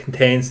that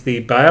contains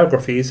the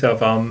biographies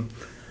of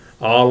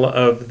all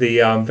of the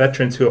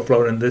veterans who have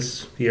flown in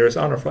this year's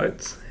honor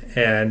flights.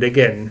 And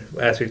again,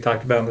 as we've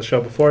talked about on the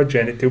show before,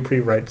 Janet Dupree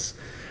writes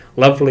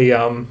lovely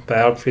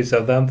biographies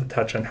of them that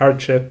touch on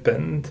hardship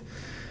and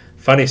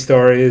funny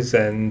stories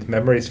and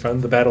memories from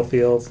the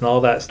battlefields and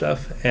all that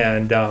stuff.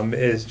 And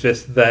is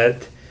just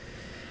that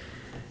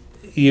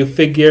you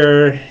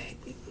figure,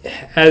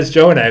 as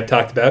Joe and I have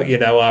talked about,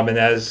 and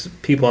as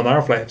people in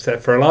our flights,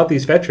 that for a lot of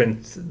these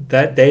veterans,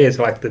 that day is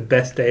like the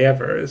best day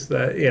ever. Is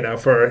that,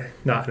 for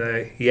not in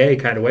a yay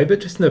kind of way, but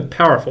just in a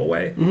powerful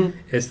way,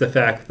 is the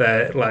fact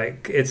that,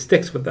 like, it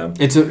sticks with them.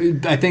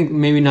 I think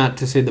maybe not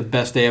to say the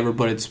best day ever,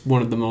 but it's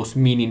one of the most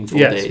meaningful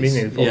days. Yes,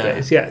 meaningful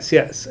days.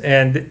 Yes.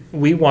 And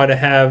we want to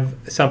have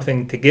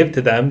something to give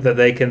to them that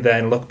they can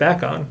then look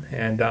back on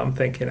and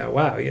think,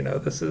 wow,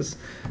 this is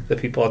the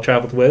people I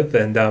traveled with,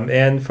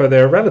 and for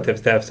their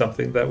relatives to have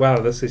something that, wow,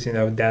 this is,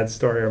 dad's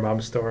story or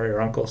mom's story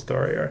or uncle's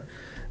story or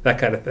that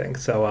kind of thing.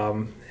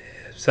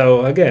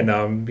 So again,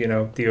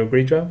 do you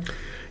agree, Joe?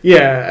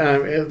 Yeah,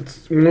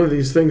 it's one of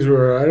these things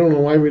where I don't know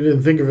why we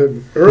didn't think of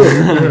it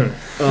earlier.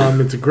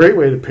 It's a great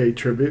way to pay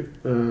tribute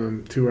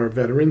to our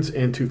veterans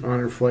and to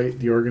Honor Flight,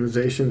 the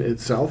organization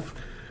itself,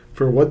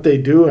 for what they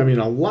do. I mean,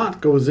 a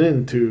lot goes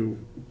into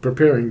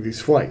preparing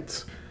these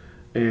flights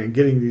and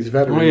getting these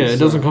veterans. Oh yeah, it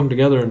doesn't come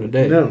together in a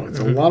day. No, it's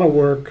a lot of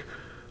work,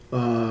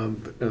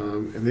 and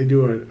they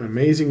do an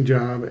amazing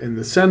job. And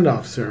the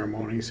send-off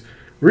ceremonies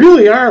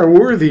really are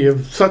worthy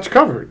of such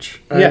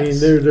coverage. I mean,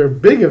 they're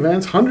big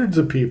events, hundreds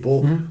of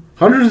people,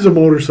 hundreds of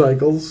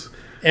motorcycles.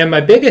 And my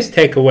biggest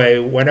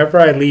takeaway whenever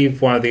I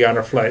leave one of the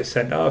Honor Flight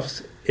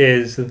send-offs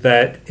is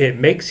that it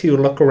makes you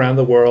look around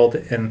the world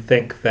and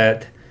think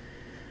that,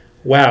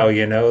 wow,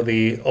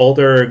 the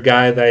older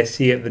guy that I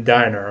see at the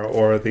diner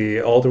or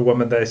the older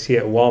woman that I see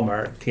at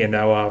Walmart,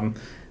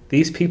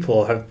 these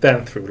people have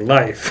been through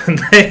life.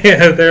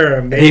 They're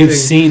amazing. They've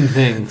seen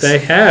things. They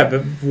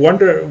have.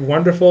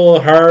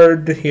 Wonderful,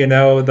 hard,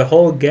 the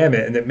whole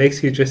gamut. And it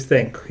makes you just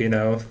think,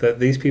 that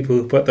these people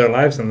who put their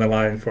lives on the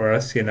line for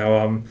us,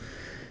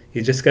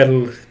 you just got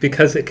to,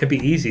 because it can be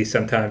easy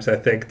sometimes, I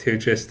think, to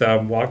just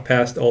walk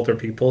past older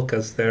people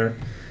because they're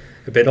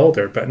a bit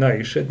older. But no,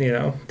 you should,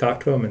 talk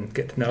to them and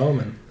get to know them,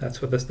 and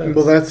that's what this does.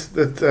 Well, that's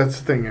the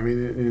thing. I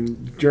mean,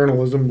 in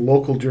journalism,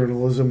 local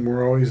journalism,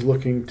 we're always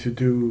looking to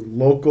do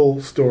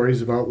local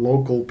stories about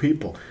local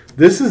people.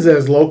 This is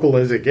as local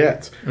as it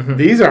gets.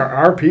 These are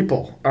our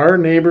people, our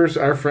neighbors,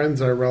 our friends,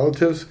 our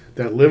relatives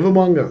that live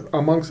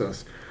amongst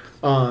us.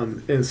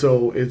 And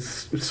so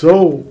it's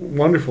so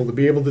wonderful to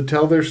be able to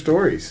tell their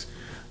stories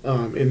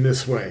in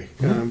this way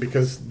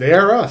because they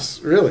are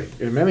us, really,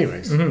 in many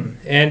ways.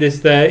 And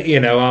is that,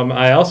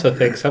 I also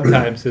think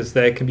sometimes is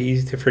that it can be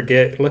easy to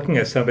forget looking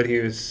at somebody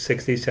who's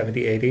 60,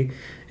 70, 80,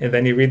 and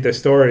then you read their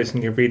stories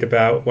and you read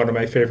about one of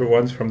my favorite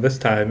ones from this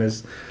time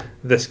is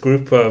this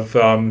group of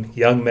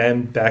young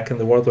men back in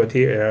the World War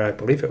II era, I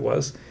believe it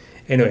was.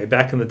 Anyway,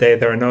 back in the day,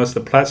 they were known as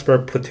the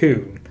Plattsburgh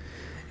Platoon.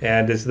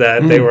 And is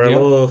that they were a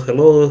little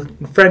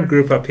friend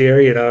group up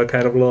here,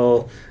 kind of a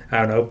little, I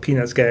don't know,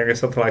 Peanuts gang or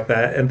something like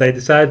that. And they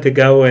decided to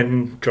go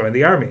and join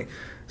the Army.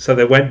 So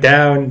they went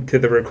down to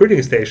the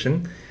recruiting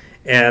station.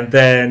 And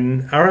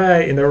then, all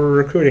right, they were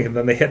recruiting. And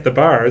then they hit the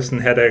bars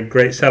and had a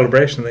great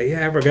celebration. They,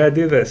 we're going to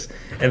do this.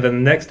 And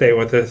then the next day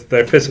with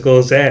their physical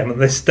exam, and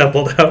they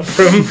stumbled out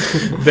from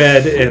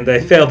bed and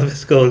they failed the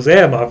physical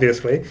exam,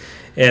 obviously.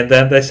 And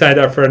then they signed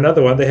up for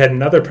another one. They had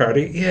another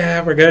party.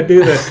 Yeah, we're going to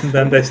do this. And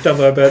then they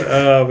stumbled a bit.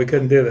 Oh, we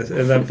couldn't do this.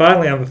 And then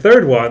finally, on the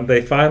third one,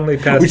 they finally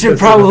passed. We should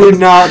probably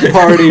not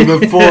party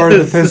before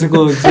the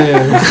physical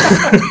exam.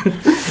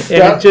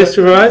 And it just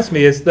reminds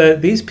me is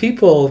that these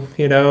people,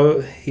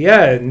 now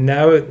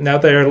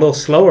they're a little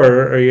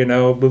slower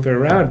or, moving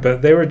around,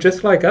 but they were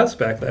just like us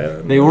back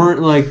then. They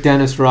weren't like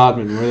Dennis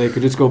Rodman, where they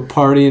could just go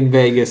party in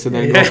Vegas and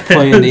then go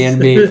play in the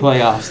NBA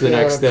playoffs the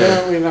next day.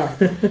 Apparently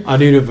not. I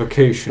need a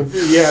vacation.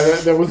 Yeah,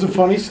 that was a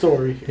funny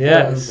story.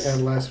 Yes. At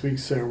last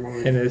week's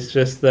ceremony. And it's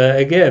just,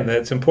 again,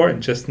 it's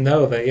important just to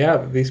know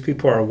that, these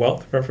people are a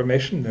wealth of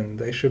information and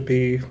they should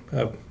be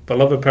a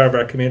beloved part of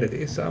our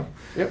community. So,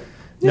 yep.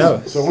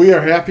 No. So we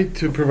are happy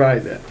to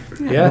provide that.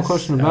 Yeah, no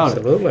question about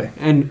absolutely. it.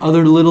 And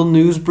other little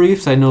news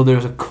briefs. I know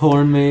there's a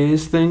corn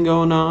maze thing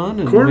going on.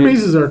 And corn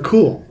mazes are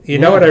cool. You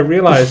know what I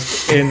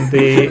realized in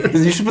the...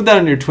 You should put that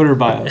on your Twitter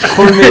bio.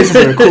 Corn mazes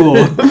are cool.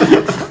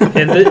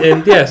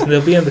 and yes, and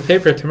they'll be in the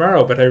paper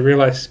tomorrow, but I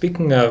realized,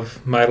 speaking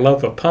of my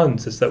love of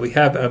puns, is that we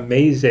have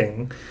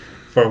amazing...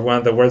 For one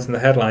of the words in the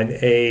headline,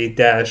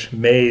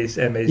 A-maze,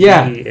 M-A-Z-E.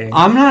 Yeah,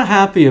 I'm not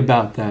happy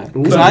about that.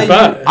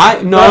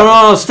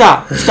 No,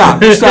 stop for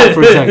a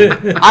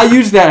second. I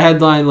used that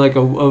headline like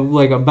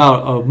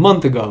about a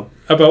month ago.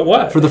 About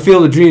what? For the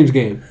Field of Dreams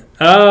game.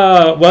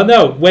 Well,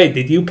 no, wait,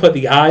 did you put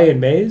the I in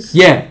maze?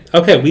 Yeah.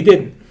 Okay, we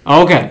didn't.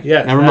 Okay.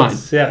 Yes. Never mind.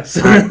 Yes.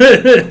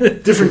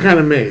 Different kind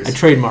of maze. I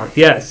trademarked.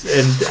 Yes,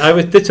 and I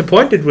was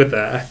disappointed with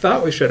that. I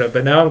thought we should have,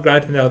 but now I'm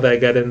glad to know that I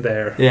got in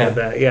there. Yeah. With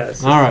that.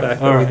 Yes. All right. The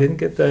fact All that right. We didn't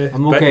get the.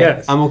 I'm okay. But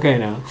yes. I'm okay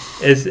now.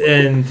 It's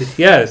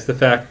the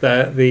fact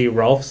that the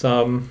Rolf's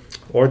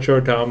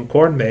Orchard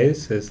corn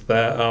maze is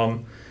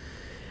that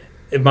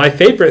my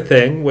favorite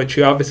thing, which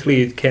you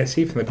obviously can't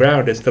see from the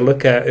ground, is to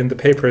look at in the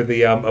paper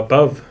the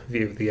above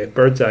view, the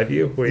bird's eye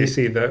view, where you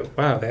see that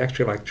they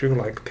actually drew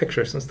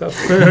pictures and stuff.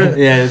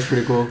 Yeah, it's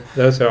pretty cool.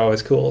 Those are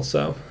always cool.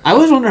 So I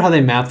always wonder how they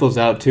map those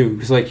out too,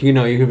 because you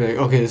could be like,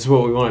 okay, this is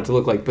what we want it to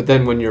look like, but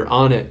then when you're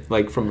on it,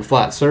 from a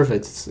flat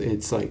surface,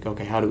 it's like,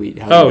 okay, how do we?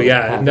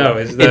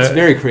 It's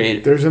very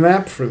creative. There's an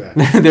app for that.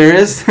 There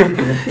is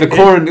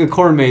the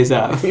corn maze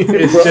app.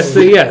 It's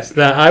just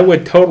that I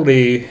would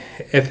totally.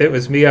 If it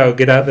was me, I would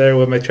get out there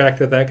with my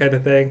tractor, that kind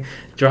of thing,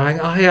 drawing.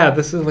 Oh yeah,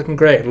 this is looking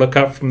great. Look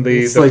up from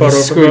the photo.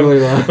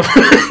 Squiggly line.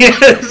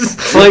 Yes.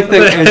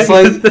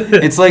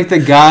 It's like the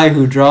guy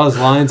who draws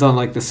lines on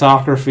the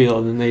soccer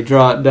field, and they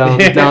draw it down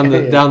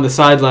the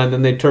sideline.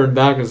 Then they turn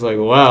back, and it's like,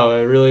 wow,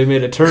 I really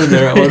made a turn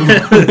there at one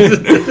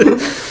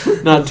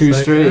point. Not too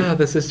straight.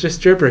 This is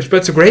just gibberish, but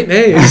it's a great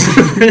maze.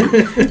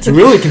 It's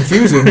really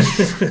confusing.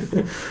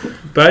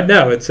 But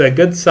no, it's a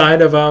good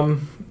sign of.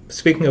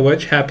 Speaking of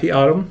which, happy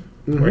autumn.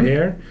 Mm-hmm. We're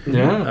here.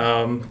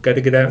 Yeah. Got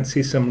to get out and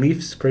see some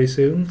leaves pretty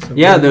soon.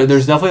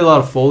 There's definitely a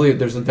lot of foliage.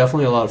 There's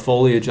definitely a lot of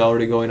foliage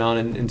already going on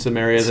in some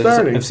areas.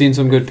 I've seen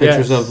some good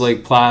pictures of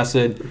Lake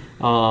Placid.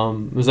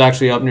 Was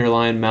actually up near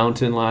Lion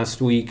Mountain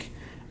last week.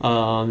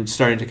 It's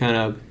starting to kind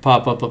of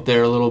pop up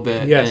there a little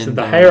bit. Yes, and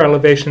the higher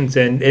elevations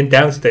in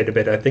downstate a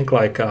bit. I think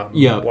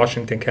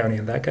Washington County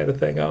and that kind of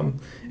thing.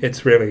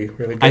 It's really,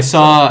 really good. I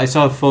saw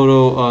a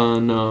photo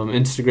on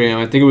Instagram.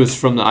 I think it was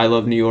from the I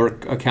Love New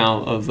York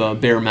account of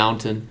Bear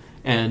Mountain.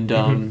 And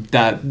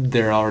that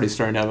they're already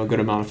starting to have a good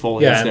amount of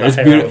foliage there. It's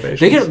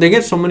beautiful. They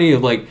get so many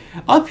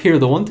up here.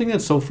 The one thing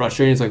that's so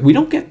frustrating is we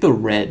don't get the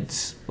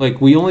reds.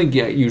 We only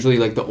get usually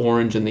the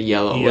orange and the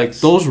yellow.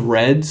 Yes. Those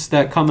reds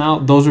that come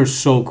out, those are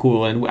so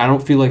cool, and I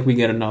don't feel like we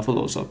get enough of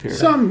those up here.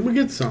 We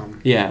get some.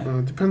 Yeah,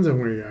 it depends on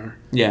where you are.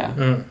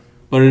 Yeah.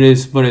 But it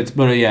is,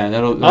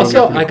 that'll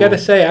also, I gotta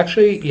cool. say,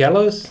 actually,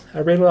 yellows, I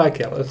really like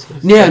yellows.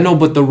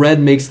 But the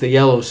red makes the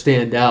yellow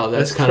stand out.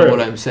 That's kind of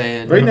what I'm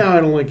saying. Right now, I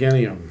don't like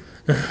any of them.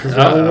 Because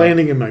they're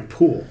landing in my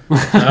pool.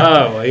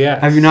 Oh, yeah.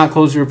 Have you not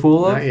closed your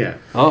pool up? Not yet.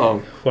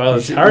 Uh-oh. Well,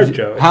 it's hard,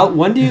 Joey.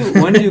 When do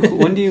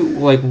you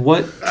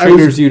what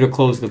triggers you to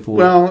close the pool?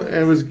 Well,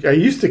 I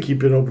used to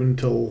keep it open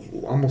until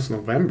almost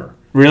November.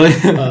 Really?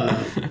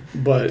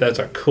 But that's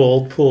our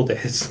cold pool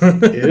days.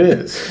 It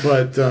is,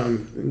 but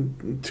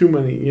too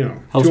many,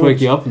 helps wake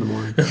you up in the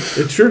morning.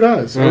 It sure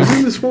does. I was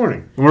in this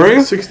morning. Were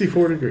you?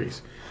 64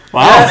 degrees.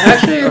 Wow,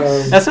 actually,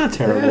 that's not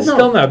terrible. It's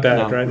still not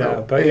bad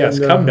now. But yes,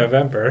 come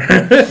November.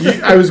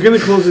 I was going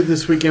to close it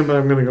this weekend, but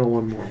I'm going to go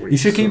one more week. You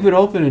should keep it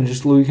open and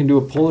we can do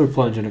a polar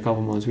plunge in a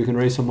couple months. We can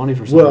raise some money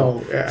for something.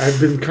 Well, I've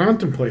been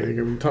contemplating.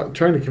 I'm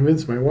trying to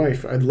convince my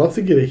wife. I'd love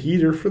to get a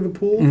heater for the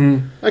pool.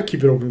 Mm-hmm. I'd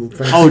keep it open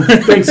until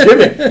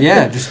Thanksgiving.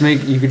 Yeah,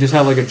 you could just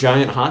have a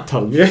giant hot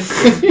tub. Yeah.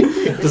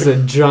 Just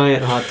a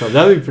giant hot tub.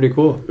 That would be pretty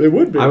cool. It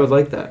would be. I would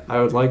like that.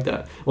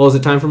 Well, is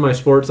it time for my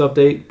sports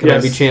update? Can I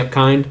be champ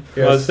kind?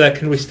 Yes. Well,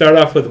 can we start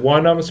off with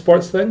one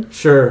sports thing?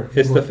 Sure.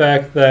 It's the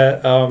fact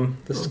that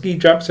the ski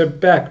jumps are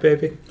back,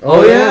 baby.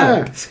 Oh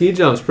yeah. Ski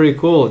jumps, pretty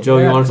cool. Joe,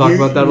 you want to talk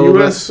about that a little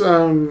bit?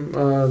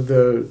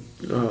 The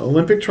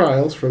Olympic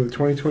trials for the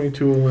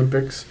 2022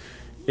 Olympics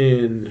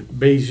in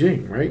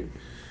Beijing, right?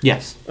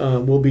 Yes.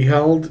 Will be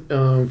held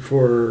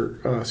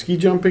for ski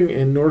jumping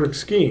and Nordic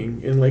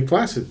skiing in Lake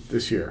Placid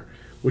this year,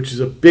 which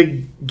is a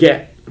big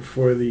get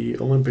for the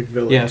Olympic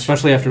Village. Yeah,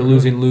 especially after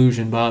losing luge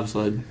and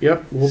bobsled.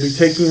 Yep, we'll be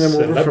taking them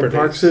over from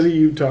Park City,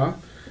 Utah.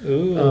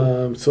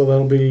 Ooh. So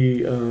that'll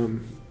be a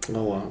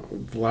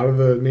lot of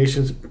the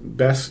nation's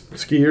best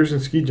skiers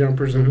and ski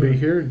jumpers will be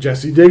here.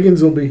 Jesse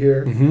Diggins will be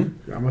here.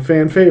 Mm-hmm. I'm a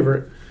fan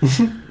favorite.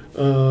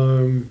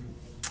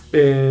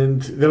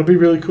 And that'll be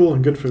really cool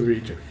and good for the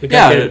region. We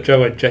got to get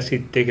Joe and Jesse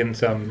Diggins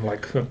Don't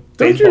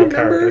you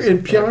remember in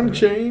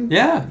Pyeongchang?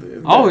 Yeah.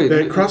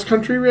 That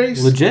cross-country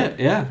race? Legit,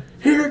 yeah.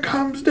 Here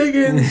comes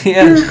Diggins!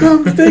 Yeah. Here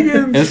comes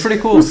Diggins! It was pretty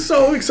cool. It was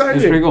so exciting.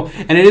 It's pretty cool.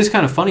 And it is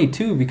kind of funny,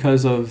 too,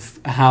 because of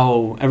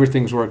how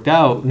everything's worked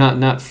out.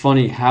 Not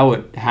funny how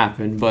it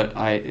happened, but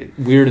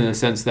weird in the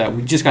sense that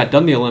we just got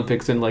done the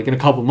Olympics, and like in a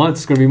couple months,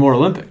 it's going to be more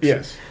Olympics.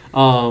 Yes.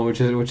 Which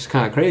is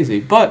kind of crazy.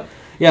 But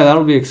yeah,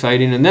 that'll be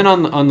exciting. And then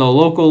on the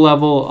local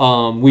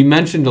level, we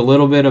mentioned a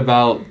little bit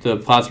about the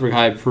Plattsburgh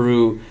High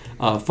Peru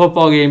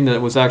football game that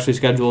was actually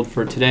scheduled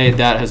for today.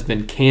 That has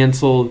been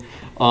canceled.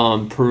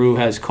 Peru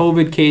has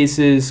couple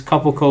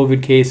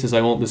COVID cases.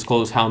 I won't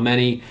disclose how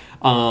many,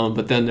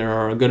 but then there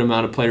are a good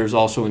amount of players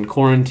also in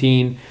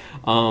quarantine.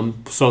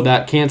 So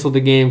that canceled the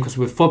game because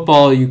with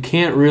football, you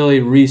can't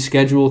really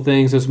reschedule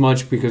things as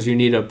much because you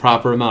need a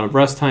proper amount of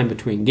rest time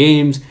between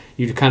games.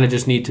 You kind of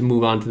just need to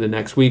move on to the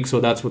next week,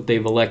 so that's what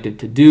they've elected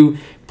to do.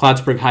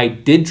 Plattsburgh High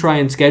did try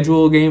and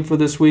schedule a game for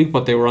this week,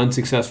 but they were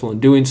unsuccessful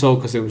in doing so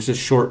because it was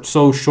just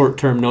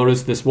short-term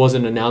notice. This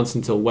wasn't announced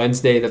until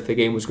Wednesday that the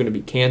game was going to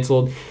be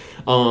canceled.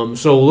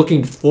 So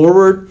looking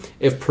forward,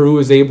 if Peru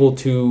is able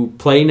to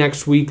play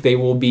next week, they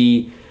will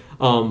be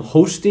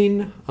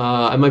hosting.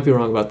 I might be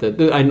wrong about that.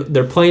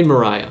 They're playing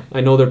Mariah.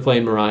 I know they're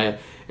playing Mariah,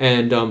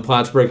 and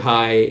Plattsburgh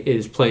High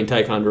is playing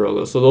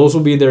Ticonderoga. So those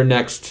will be their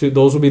next two.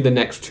 Those will be the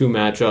next two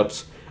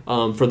matchups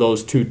for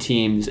those two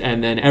teams,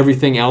 and then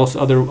everything else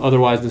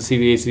otherwise in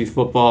CVAC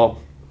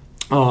football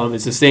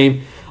is the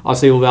same.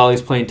 Osceola Valley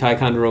is playing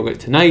Ticonderoga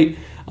tonight.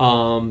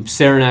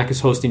 Saranac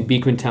is hosting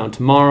Beekmantown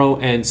tomorrow,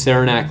 and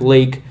Saranac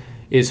Lake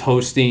is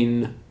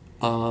hosting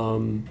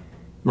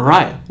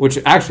Mariah, which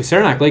actually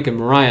Saranac Lake and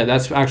Mariah,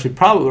 that's actually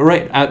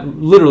probably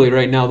literally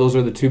right now, those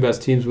are the two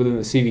best teams within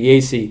the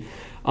CVAC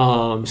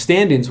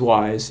standings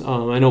wise.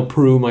 I know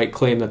Peru might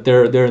claim that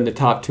they're in the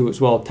top two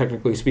as well.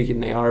 Technically speaking,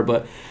 they are,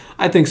 but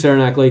I think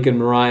Saranac Lake and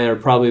Mariah are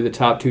probably the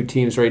top two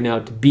teams right now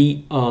to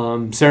beat.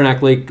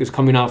 Saranac Lake is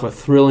coming off a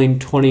thrilling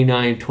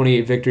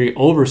 29-28 victory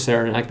over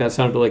Saranac. That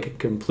sounded like a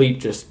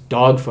complete just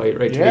dogfight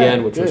right to the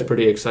end, which was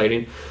pretty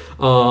exciting.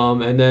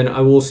 And then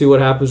I will see what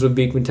happens with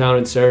Beekmantown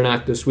and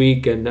Saranac this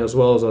week, and as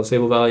well as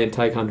Sable Valley and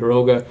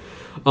Ticonderoga.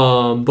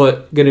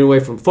 But getting away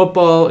from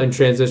football and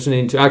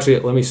transitioning to, actually,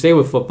 let me stay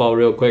with football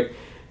real quick.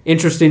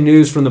 Interesting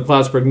news from the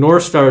Plattsburgh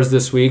North Stars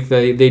this week.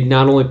 They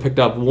not only picked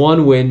up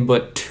one win,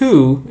 but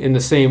two in the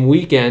same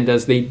weekend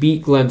as they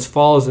beat Glens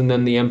Falls, and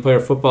then the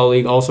Empire Football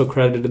League also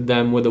credited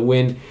them with a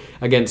win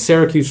against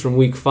Syracuse from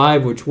Week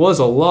 5, which was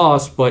a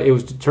loss, but it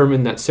was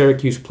determined that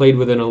Syracuse played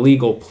with an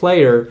illegal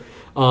player,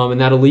 and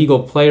that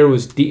illegal player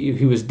was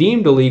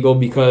deemed illegal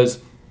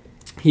because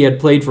he had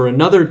played for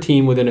another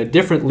team within a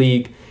different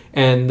league,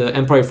 and the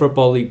Empire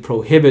Football League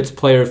prohibits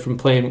players from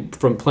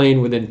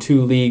playing within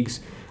two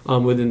leagues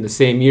within the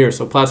same year.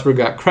 So Plattsburgh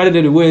got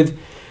credited with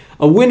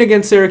a win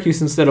against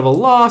Syracuse instead of a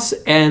loss,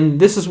 and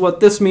this is what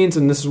this means,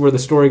 and this is where the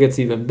story gets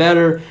even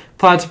better.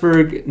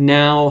 Plattsburgh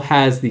now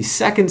has the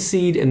second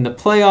seed in the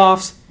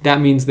playoffs.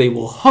 That means they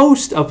will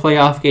host a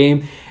playoff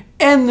game,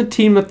 and the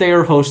team that they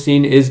are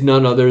hosting is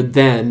none other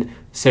than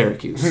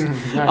Syracuse.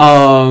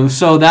 Nice.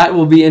 So that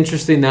will be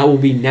interesting. That will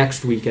be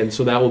next weekend.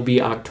 So that will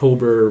be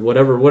October,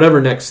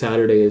 whatever next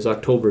Saturday is,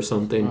 October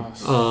something.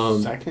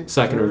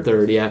 Second or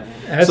third, yeah.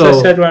 As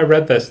I said when I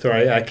read that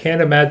story, I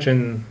can't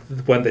imagine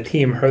when the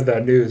team heard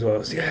that news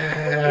was it's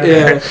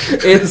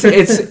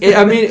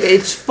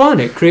fun.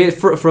 It creates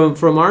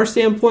from our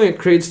standpoint, it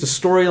creates the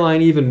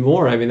storyline even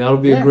more. I mean, that'll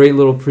be a great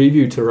little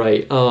preview to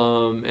write.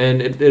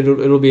 And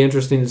it'll be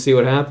interesting to see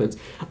what happens.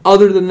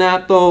 Other than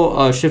that,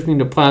 though, shifting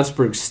to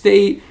Plattsburgh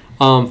State.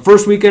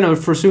 First weekend of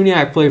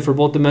SUNYAC play for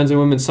both the men's and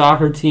women's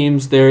soccer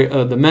teams.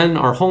 The men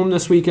are home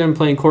this weekend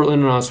playing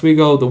Cortland and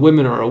Oswego. The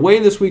women are away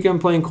this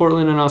weekend playing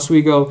Cortland and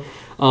Oswego.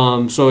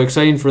 So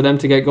exciting for them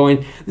to get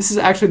going. This is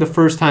actually the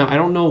first time. I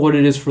don't know what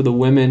it is for the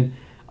women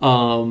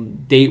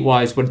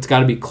date-wise, but it's got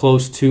to be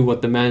close to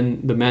what the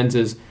men's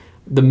is.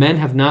 The men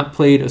have not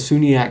played a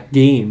SUNYAC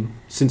game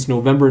since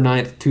November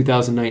 9th,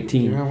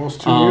 2019. Yeah,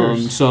 almost 2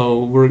 years.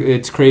 So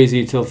it's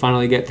crazy to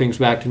finally get things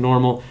back to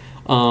normal.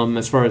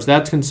 As far as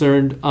that's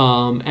concerned.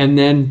 And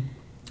then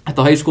at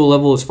the high school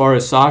level, as far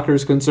as soccer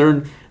is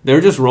concerned,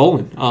 they're just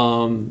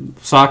rolling.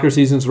 Soccer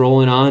season's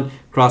rolling on.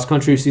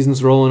 Cross-country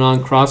season's rolling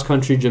on.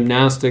 Cross-country,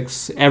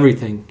 gymnastics,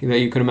 everything that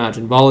you can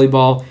imagine.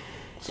 Volleyball,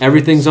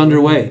 everything's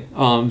underway.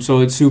 So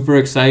it's super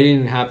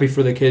exciting and happy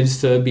for the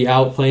kids to be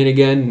out playing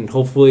again. And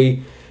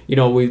hopefully,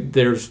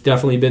 there's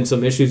definitely been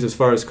some issues as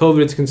far as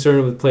COVID is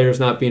concerned with players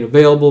not being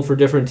available for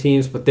different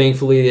teams. But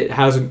thankfully, it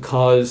hasn't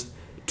caused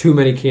too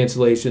many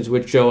cancellations,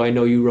 which, Joe, I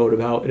know you wrote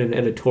about in an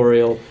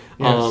editorial.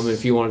 Yes.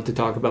 If you wanted to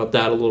talk about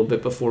that a little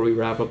bit before we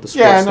wrap up the sports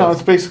Yeah, stuff. no,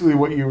 it's basically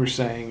what you were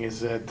saying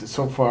is that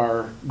so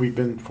far we've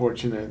been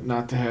fortunate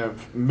not to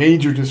have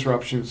major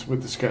disruptions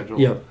with the schedule.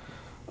 Yep.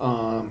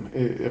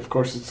 Of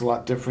course, it's a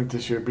lot different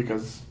this year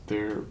because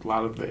a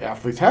lot of the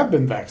athletes have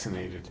been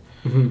vaccinated.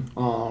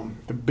 Mm-hmm.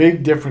 The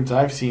big difference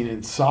I've seen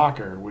in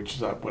soccer, which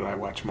is what I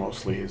watch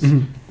mostly, is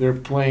they're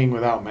playing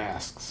without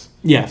masks.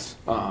 Yes.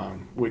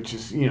 Which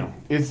is,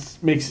 it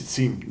makes it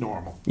seem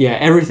normal. Yeah,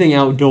 everything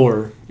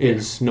outdoor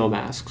is no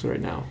masks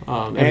right now.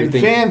 And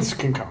fans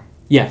can come.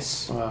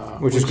 Yes,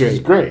 which is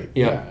great.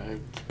 Yeah,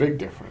 it's a big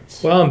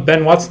difference. Well,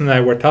 Ben Watson and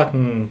I were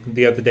talking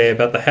the other day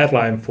about the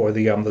headline for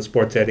the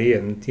Sports Eddy,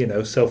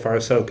 and so far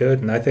so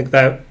good. And I think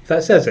that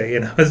says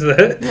it. Is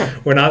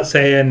that we're not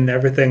saying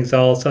everything's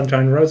all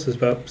sunshine and roses,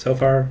 but so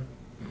far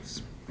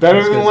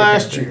better than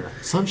last year.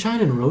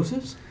 Sunshine and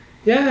roses?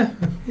 Yeah,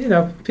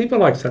 people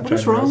like sunshine. What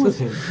is wrong with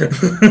him?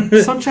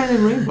 Sunshine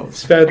and rainbows.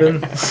 It's better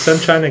than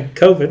sunshine and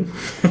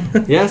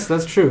COVID. Yes,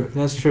 that's true.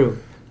 That's true.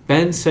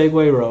 Ben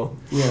Segway Row.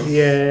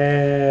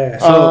 Yeah.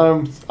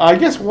 So, I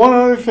guess one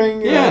other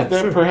thing that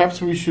sure.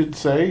 perhaps we should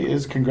say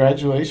is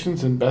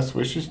congratulations and best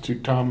wishes to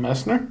Tom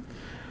Messner.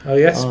 Oh,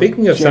 yes.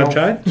 Speaking of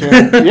sunshine.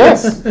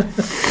 Yes.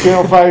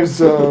 Channel 5's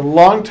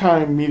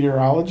longtime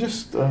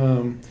meteorologist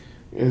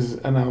has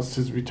announced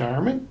his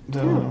retirement,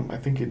 I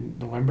think in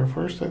November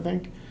 1st, I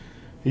think.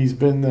 He's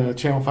been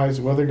Channel 5's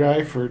weather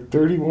guy for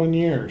 31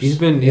 years. He's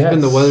been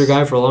the weather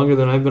guy for longer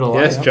than I've been alive.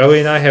 Yes, Joey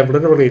and I have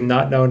literally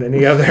not known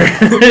any other.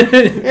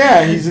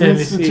 Yeah, he's an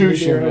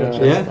institution.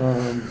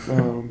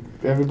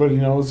 Everybody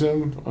knows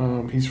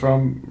him. He's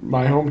from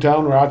my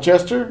hometown,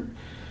 Rochester,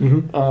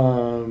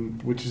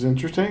 which is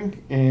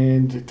interesting.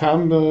 And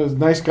Tom is a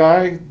nice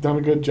guy, done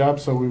a good job,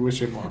 so we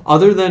wish him luck.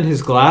 Other than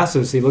his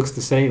glasses, he looks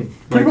the same.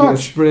 Pretty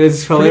much.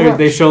 It's hilarious.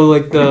 They show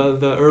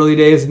the early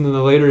days and then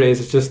the later days.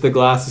 It's just the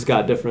glasses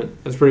got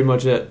different. That's pretty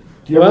much it.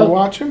 Do you ever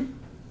watch him?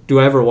 Do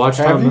I ever watch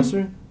Tom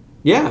Messner?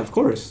 Yeah, of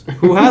course.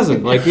 Who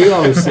hasn't? You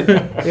always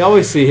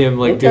see him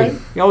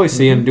you always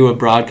see him do a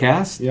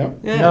broadcast. Yep.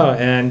 Yeah. No,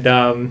 and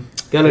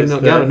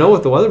gotta know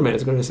what the weatherman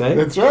is going to say.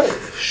 That's right.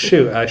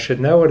 Shoot, I should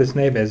know what his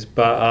name is,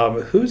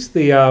 but who's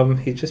the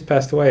he just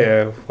passed away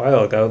a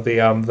while ago.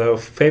 The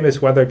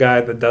famous weather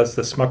guy that does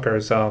the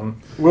Smuckers.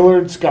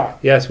 Willard Scott.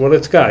 Yes,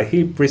 Willard Scott.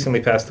 He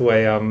recently passed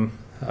away a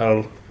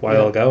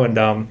while ago,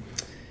 and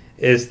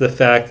is the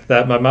fact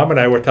that my mom and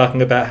I were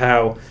talking about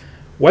how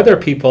weather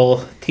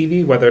people,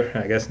 TV weather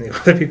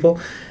people,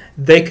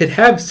 they could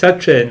have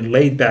such a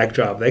laid-back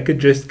job. They could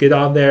just get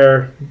on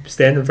there,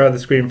 stand in front of the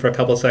screen for a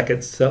couple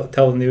seconds,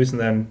 tell the news, and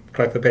then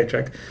collect the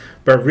paycheck.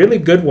 But really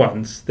good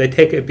ones, they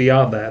take it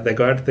beyond that. They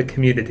go out to the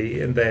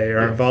community, and they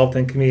are involved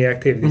in community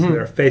activities, and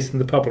they're facing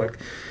the public.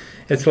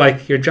 It's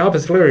like your job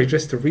is literally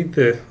just to read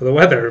the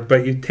weather,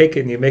 but you take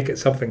it and you make it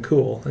something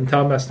cool. And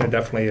Tom Messner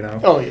definitely,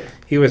 Oh, yeah.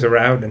 he was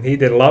around, and he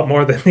did a lot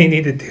more than he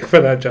needed to for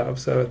that job.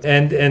 So,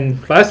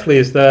 and lastly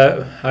is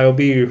that I will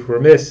be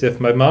remiss if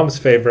my mom's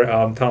favorite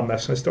Tom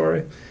Messner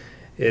story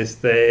is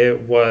that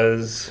it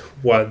was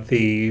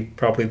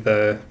probably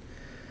the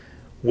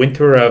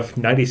winter of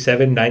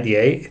 97,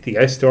 98. The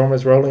ice storm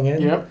was rolling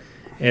in. Yep.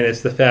 And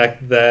it's the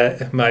fact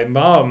that my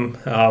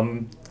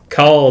mom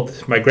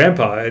called my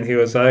grandpa, and he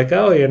was like,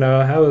 how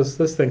is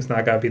this thing's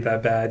not going to be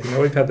that bad?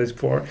 We've had this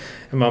before.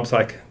 And Mom's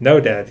like, no,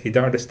 Dad, you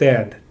don't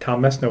understand.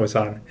 Tom Messner was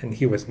on, and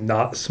he was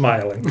not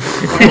smiling. She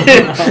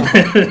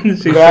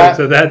said,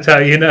 so that's how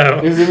you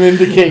know. Is an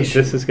indication.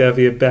 This is going to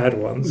be a bad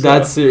one. So.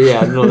 That's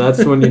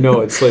when you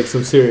know it's like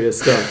some serious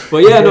stuff.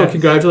 But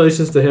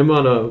congratulations to him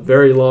on a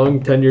very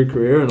long tenured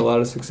career and a lot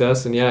of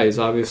success. And he's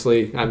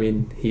obviously,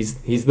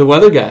 he's the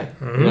weather guy.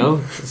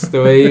 That's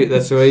the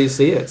way you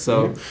see it.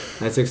 So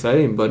that's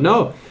exciting. But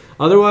no,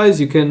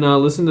 otherwise you can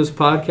listen to this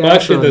podcast. Well,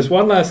 actually, there's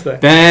one last thing.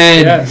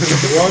 Ben!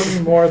 Yes,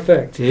 one more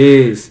thing.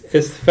 Jeez.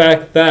 It's the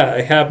fact that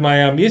I have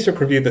my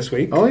music review this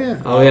week. Oh,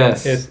 yeah. Oh,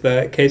 yes. It's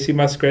the Casey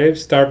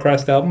Musgraves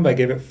Starcrossed album. I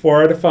gave it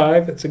 4 out of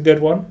 5. It's a good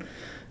one.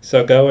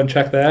 So go and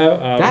check that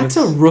out. That's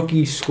a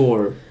rookie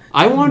score.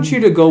 I want you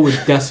to go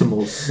with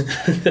decimals.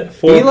 4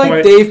 Be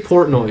like Dave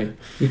Portnoy.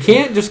 You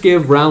can't just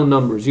give round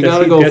numbers. You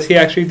gotta go. Does he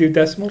actually do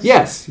decimals?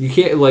 Yes, you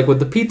can't. Like with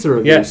the pizza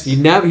reviews, yes. He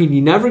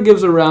never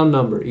gives a round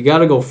number. You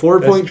gotta go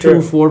 4.2,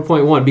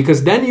 4.1,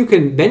 because then you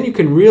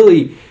can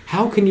really.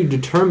 How can you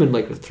determine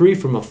like a 3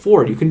 from a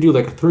 4? You can do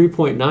like a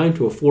 3.9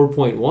 to a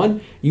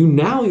 4.1. You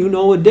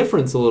know a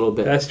difference a little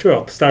bit. That's true.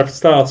 I'll start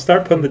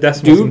putting the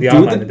decimals in the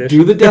online edition.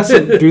 Do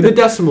the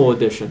decimal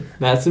edition.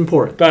 That's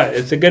important. But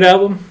it's a good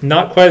album.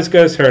 Not quite as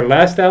good as her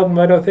last album,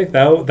 I don't think.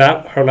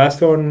 That her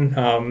last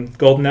one,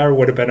 Golden Hour,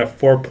 would have been a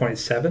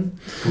 4.7.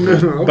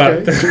 Okay.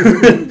 But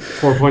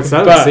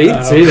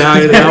 4.7. See,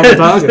 now we're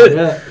talking.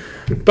 Yeah.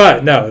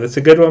 But no, it's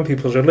a good one.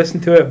 People should listen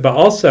to it. But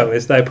also,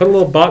 is that I put a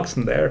little box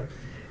in there.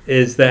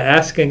 Is that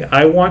asking,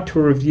 I want to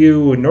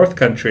review North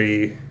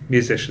Country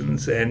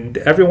musicians. And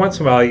every once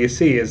in a while you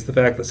see is the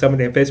fact that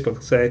somebody on Facebook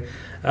will say,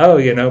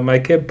 my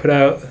kid put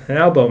out an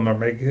album, or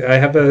I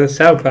have a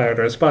SoundCloud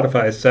or a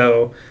Spotify,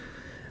 so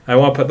I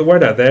want to put the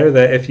word out there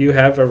that if you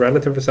have a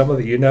relative or someone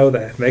that you know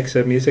that makes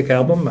a music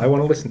album, I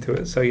want to listen to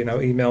it. So,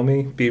 email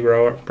me,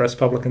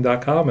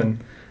 bro@presspublican.com,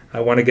 and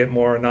I want to get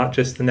more, not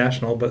just the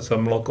national, but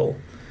some local.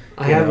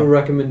 I have a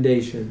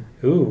recommendation.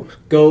 Ooh.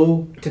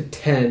 Go to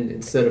 10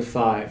 instead of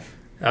 5.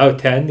 Oh,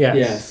 10? Yes.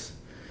 Yes.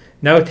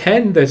 No,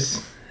 10,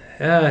 there's...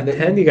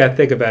 10, you got to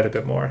think about it a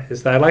bit more.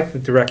 I like the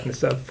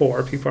directness of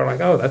 4. People are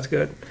like, oh, that's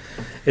good.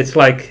 It's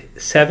like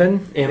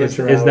 7.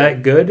 Amateur is hour.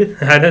 that good?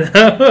 I don't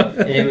know.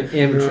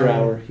 Amateur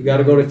hour. You got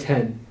to go to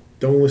 10.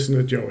 Don't listen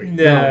to Joey.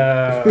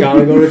 No. Got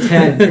to go to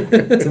 10.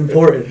 It's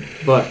important.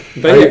 But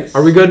yes.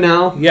 Are we good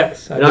now?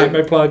 Yes. I made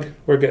my plug.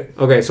 We're good.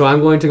 Okay, so I'm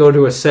going to go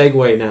to a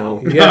segue now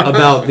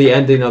about the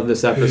ending of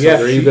this episode.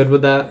 Yes. Are you good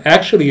with that?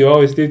 Actually, you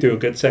always do a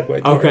good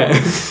segue. Okay.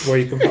 Where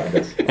you can find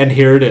us. And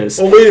here it is.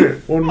 Oh, wait a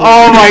minute. One more.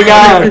 Oh, my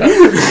God.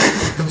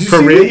 Did you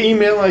see the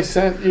email I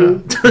sent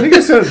you? I think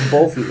I sent it to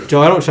both of you.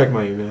 Joe, I don't check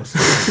my emails.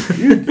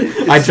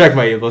 I check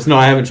my emails. No,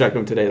 I haven't checked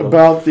them today, though.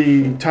 About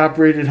the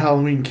top-rated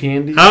Halloween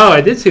candy. Oh,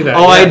 I did see that.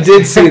 Oh, yes. I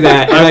did see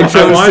that, and I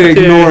chose to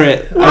ignore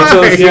it. I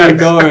chose to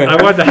ignore it.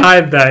 I wanted to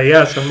hide that,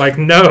 yes. I'm like,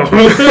 no.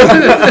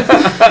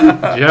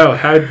 Joe,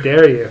 how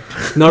dare you?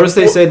 Notice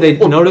they said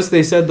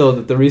though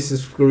that the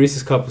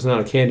Reese's Cup was not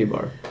a candy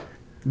bar.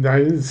 No, I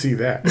didn't see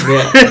that.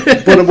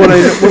 Yeah. But what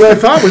I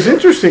thought was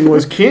interesting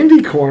was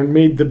candy corn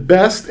made the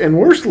best and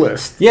worst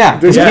list. Yeah,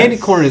 because candy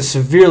corn is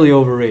severely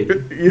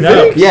overrated. You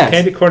think? Yes.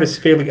 Candy corn is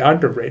severely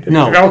underrated.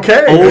 No.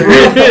 Okay.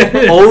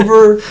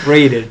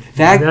 Overrated.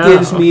 That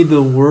gives me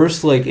the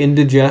worst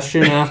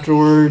indigestion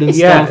afterward and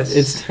stuff.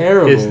 It's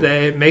terrible.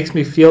 It makes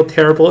me feel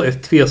terrible.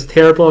 It feels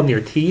terrible in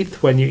your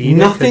teeth when you eat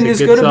Nothing it. is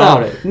good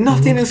about it.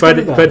 Nothing is good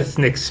about it. But it's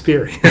an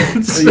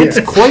experience. It's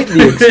quite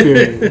the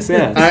experience.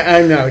 Yes.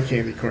 I'm not a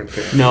candy corn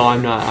fan. No,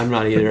 I'm not. I'm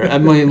not either. I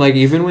mean,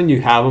 even when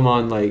you have them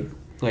on like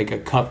a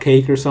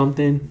cupcake or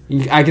something,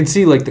 I can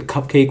see the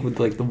cupcake with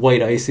the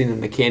white icing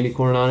and the candy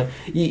corn on it.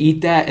 You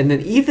eat that, and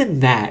then even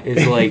that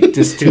is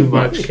just too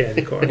much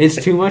candy corn.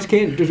 It's too much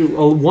candy.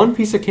 One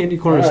piece of candy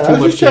corn is too much. I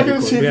was just checking to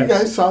corn. see if you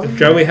guys saw them.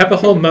 Joe, we have a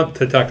whole month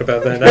to talk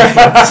about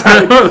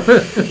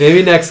that.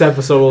 Maybe next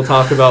episode we'll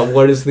talk about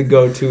what is the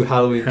go-to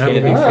Halloween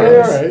candy for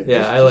us. All right.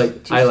 Yeah, I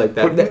like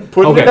that.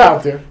 Putting it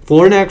out there.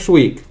 For next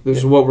week, this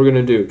is what we're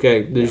gonna do.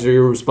 Okay, these are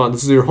your response.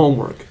 This is your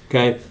homework.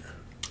 Okay.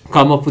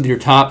 Come up with your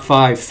top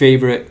 5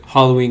 favorite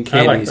Halloween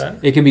candies. I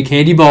like that. It can be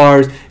candy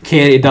bars,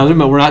 candy. It doesn't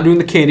matter. We're not doing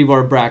the candy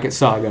bar bracket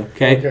saga.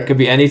 Okay? It could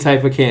be any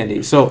type of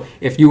candy. So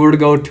if you were to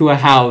go to a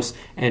house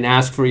and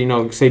ask for,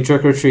 say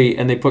trick or treat,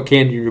 and they put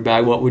candy in your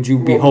bag, what would you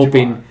be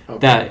hoping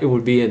that it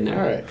would be in there?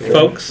 All right,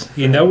 folks.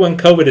 When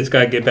COVID is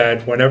gonna get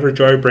bad, whenever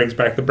Joy brings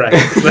back the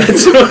brackets,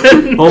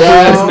 hopefully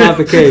that's not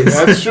the case.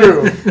 That's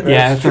true.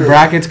 If the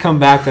brackets come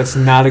back, that's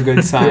not a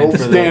good sign. The old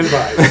for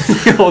standby.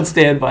 The old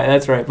standby.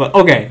 That's right. But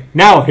okay,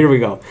 now here we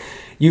go.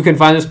 You can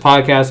find this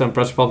podcast on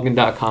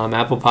PressRepublican.com,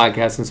 Apple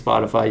Podcasts, and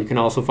Spotify. You can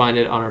also find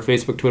it on our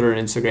Facebook, Twitter,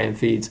 and Instagram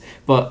feeds.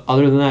 But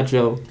other than that,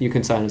 Joe, you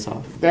can sign us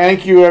off.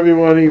 Thank you,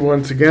 everybody,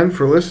 once again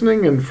for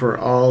listening and for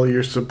all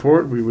your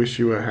support. We wish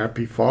you a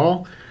happy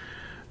fall.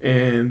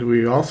 And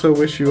we also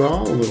wish you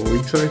all a little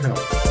week-side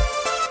help.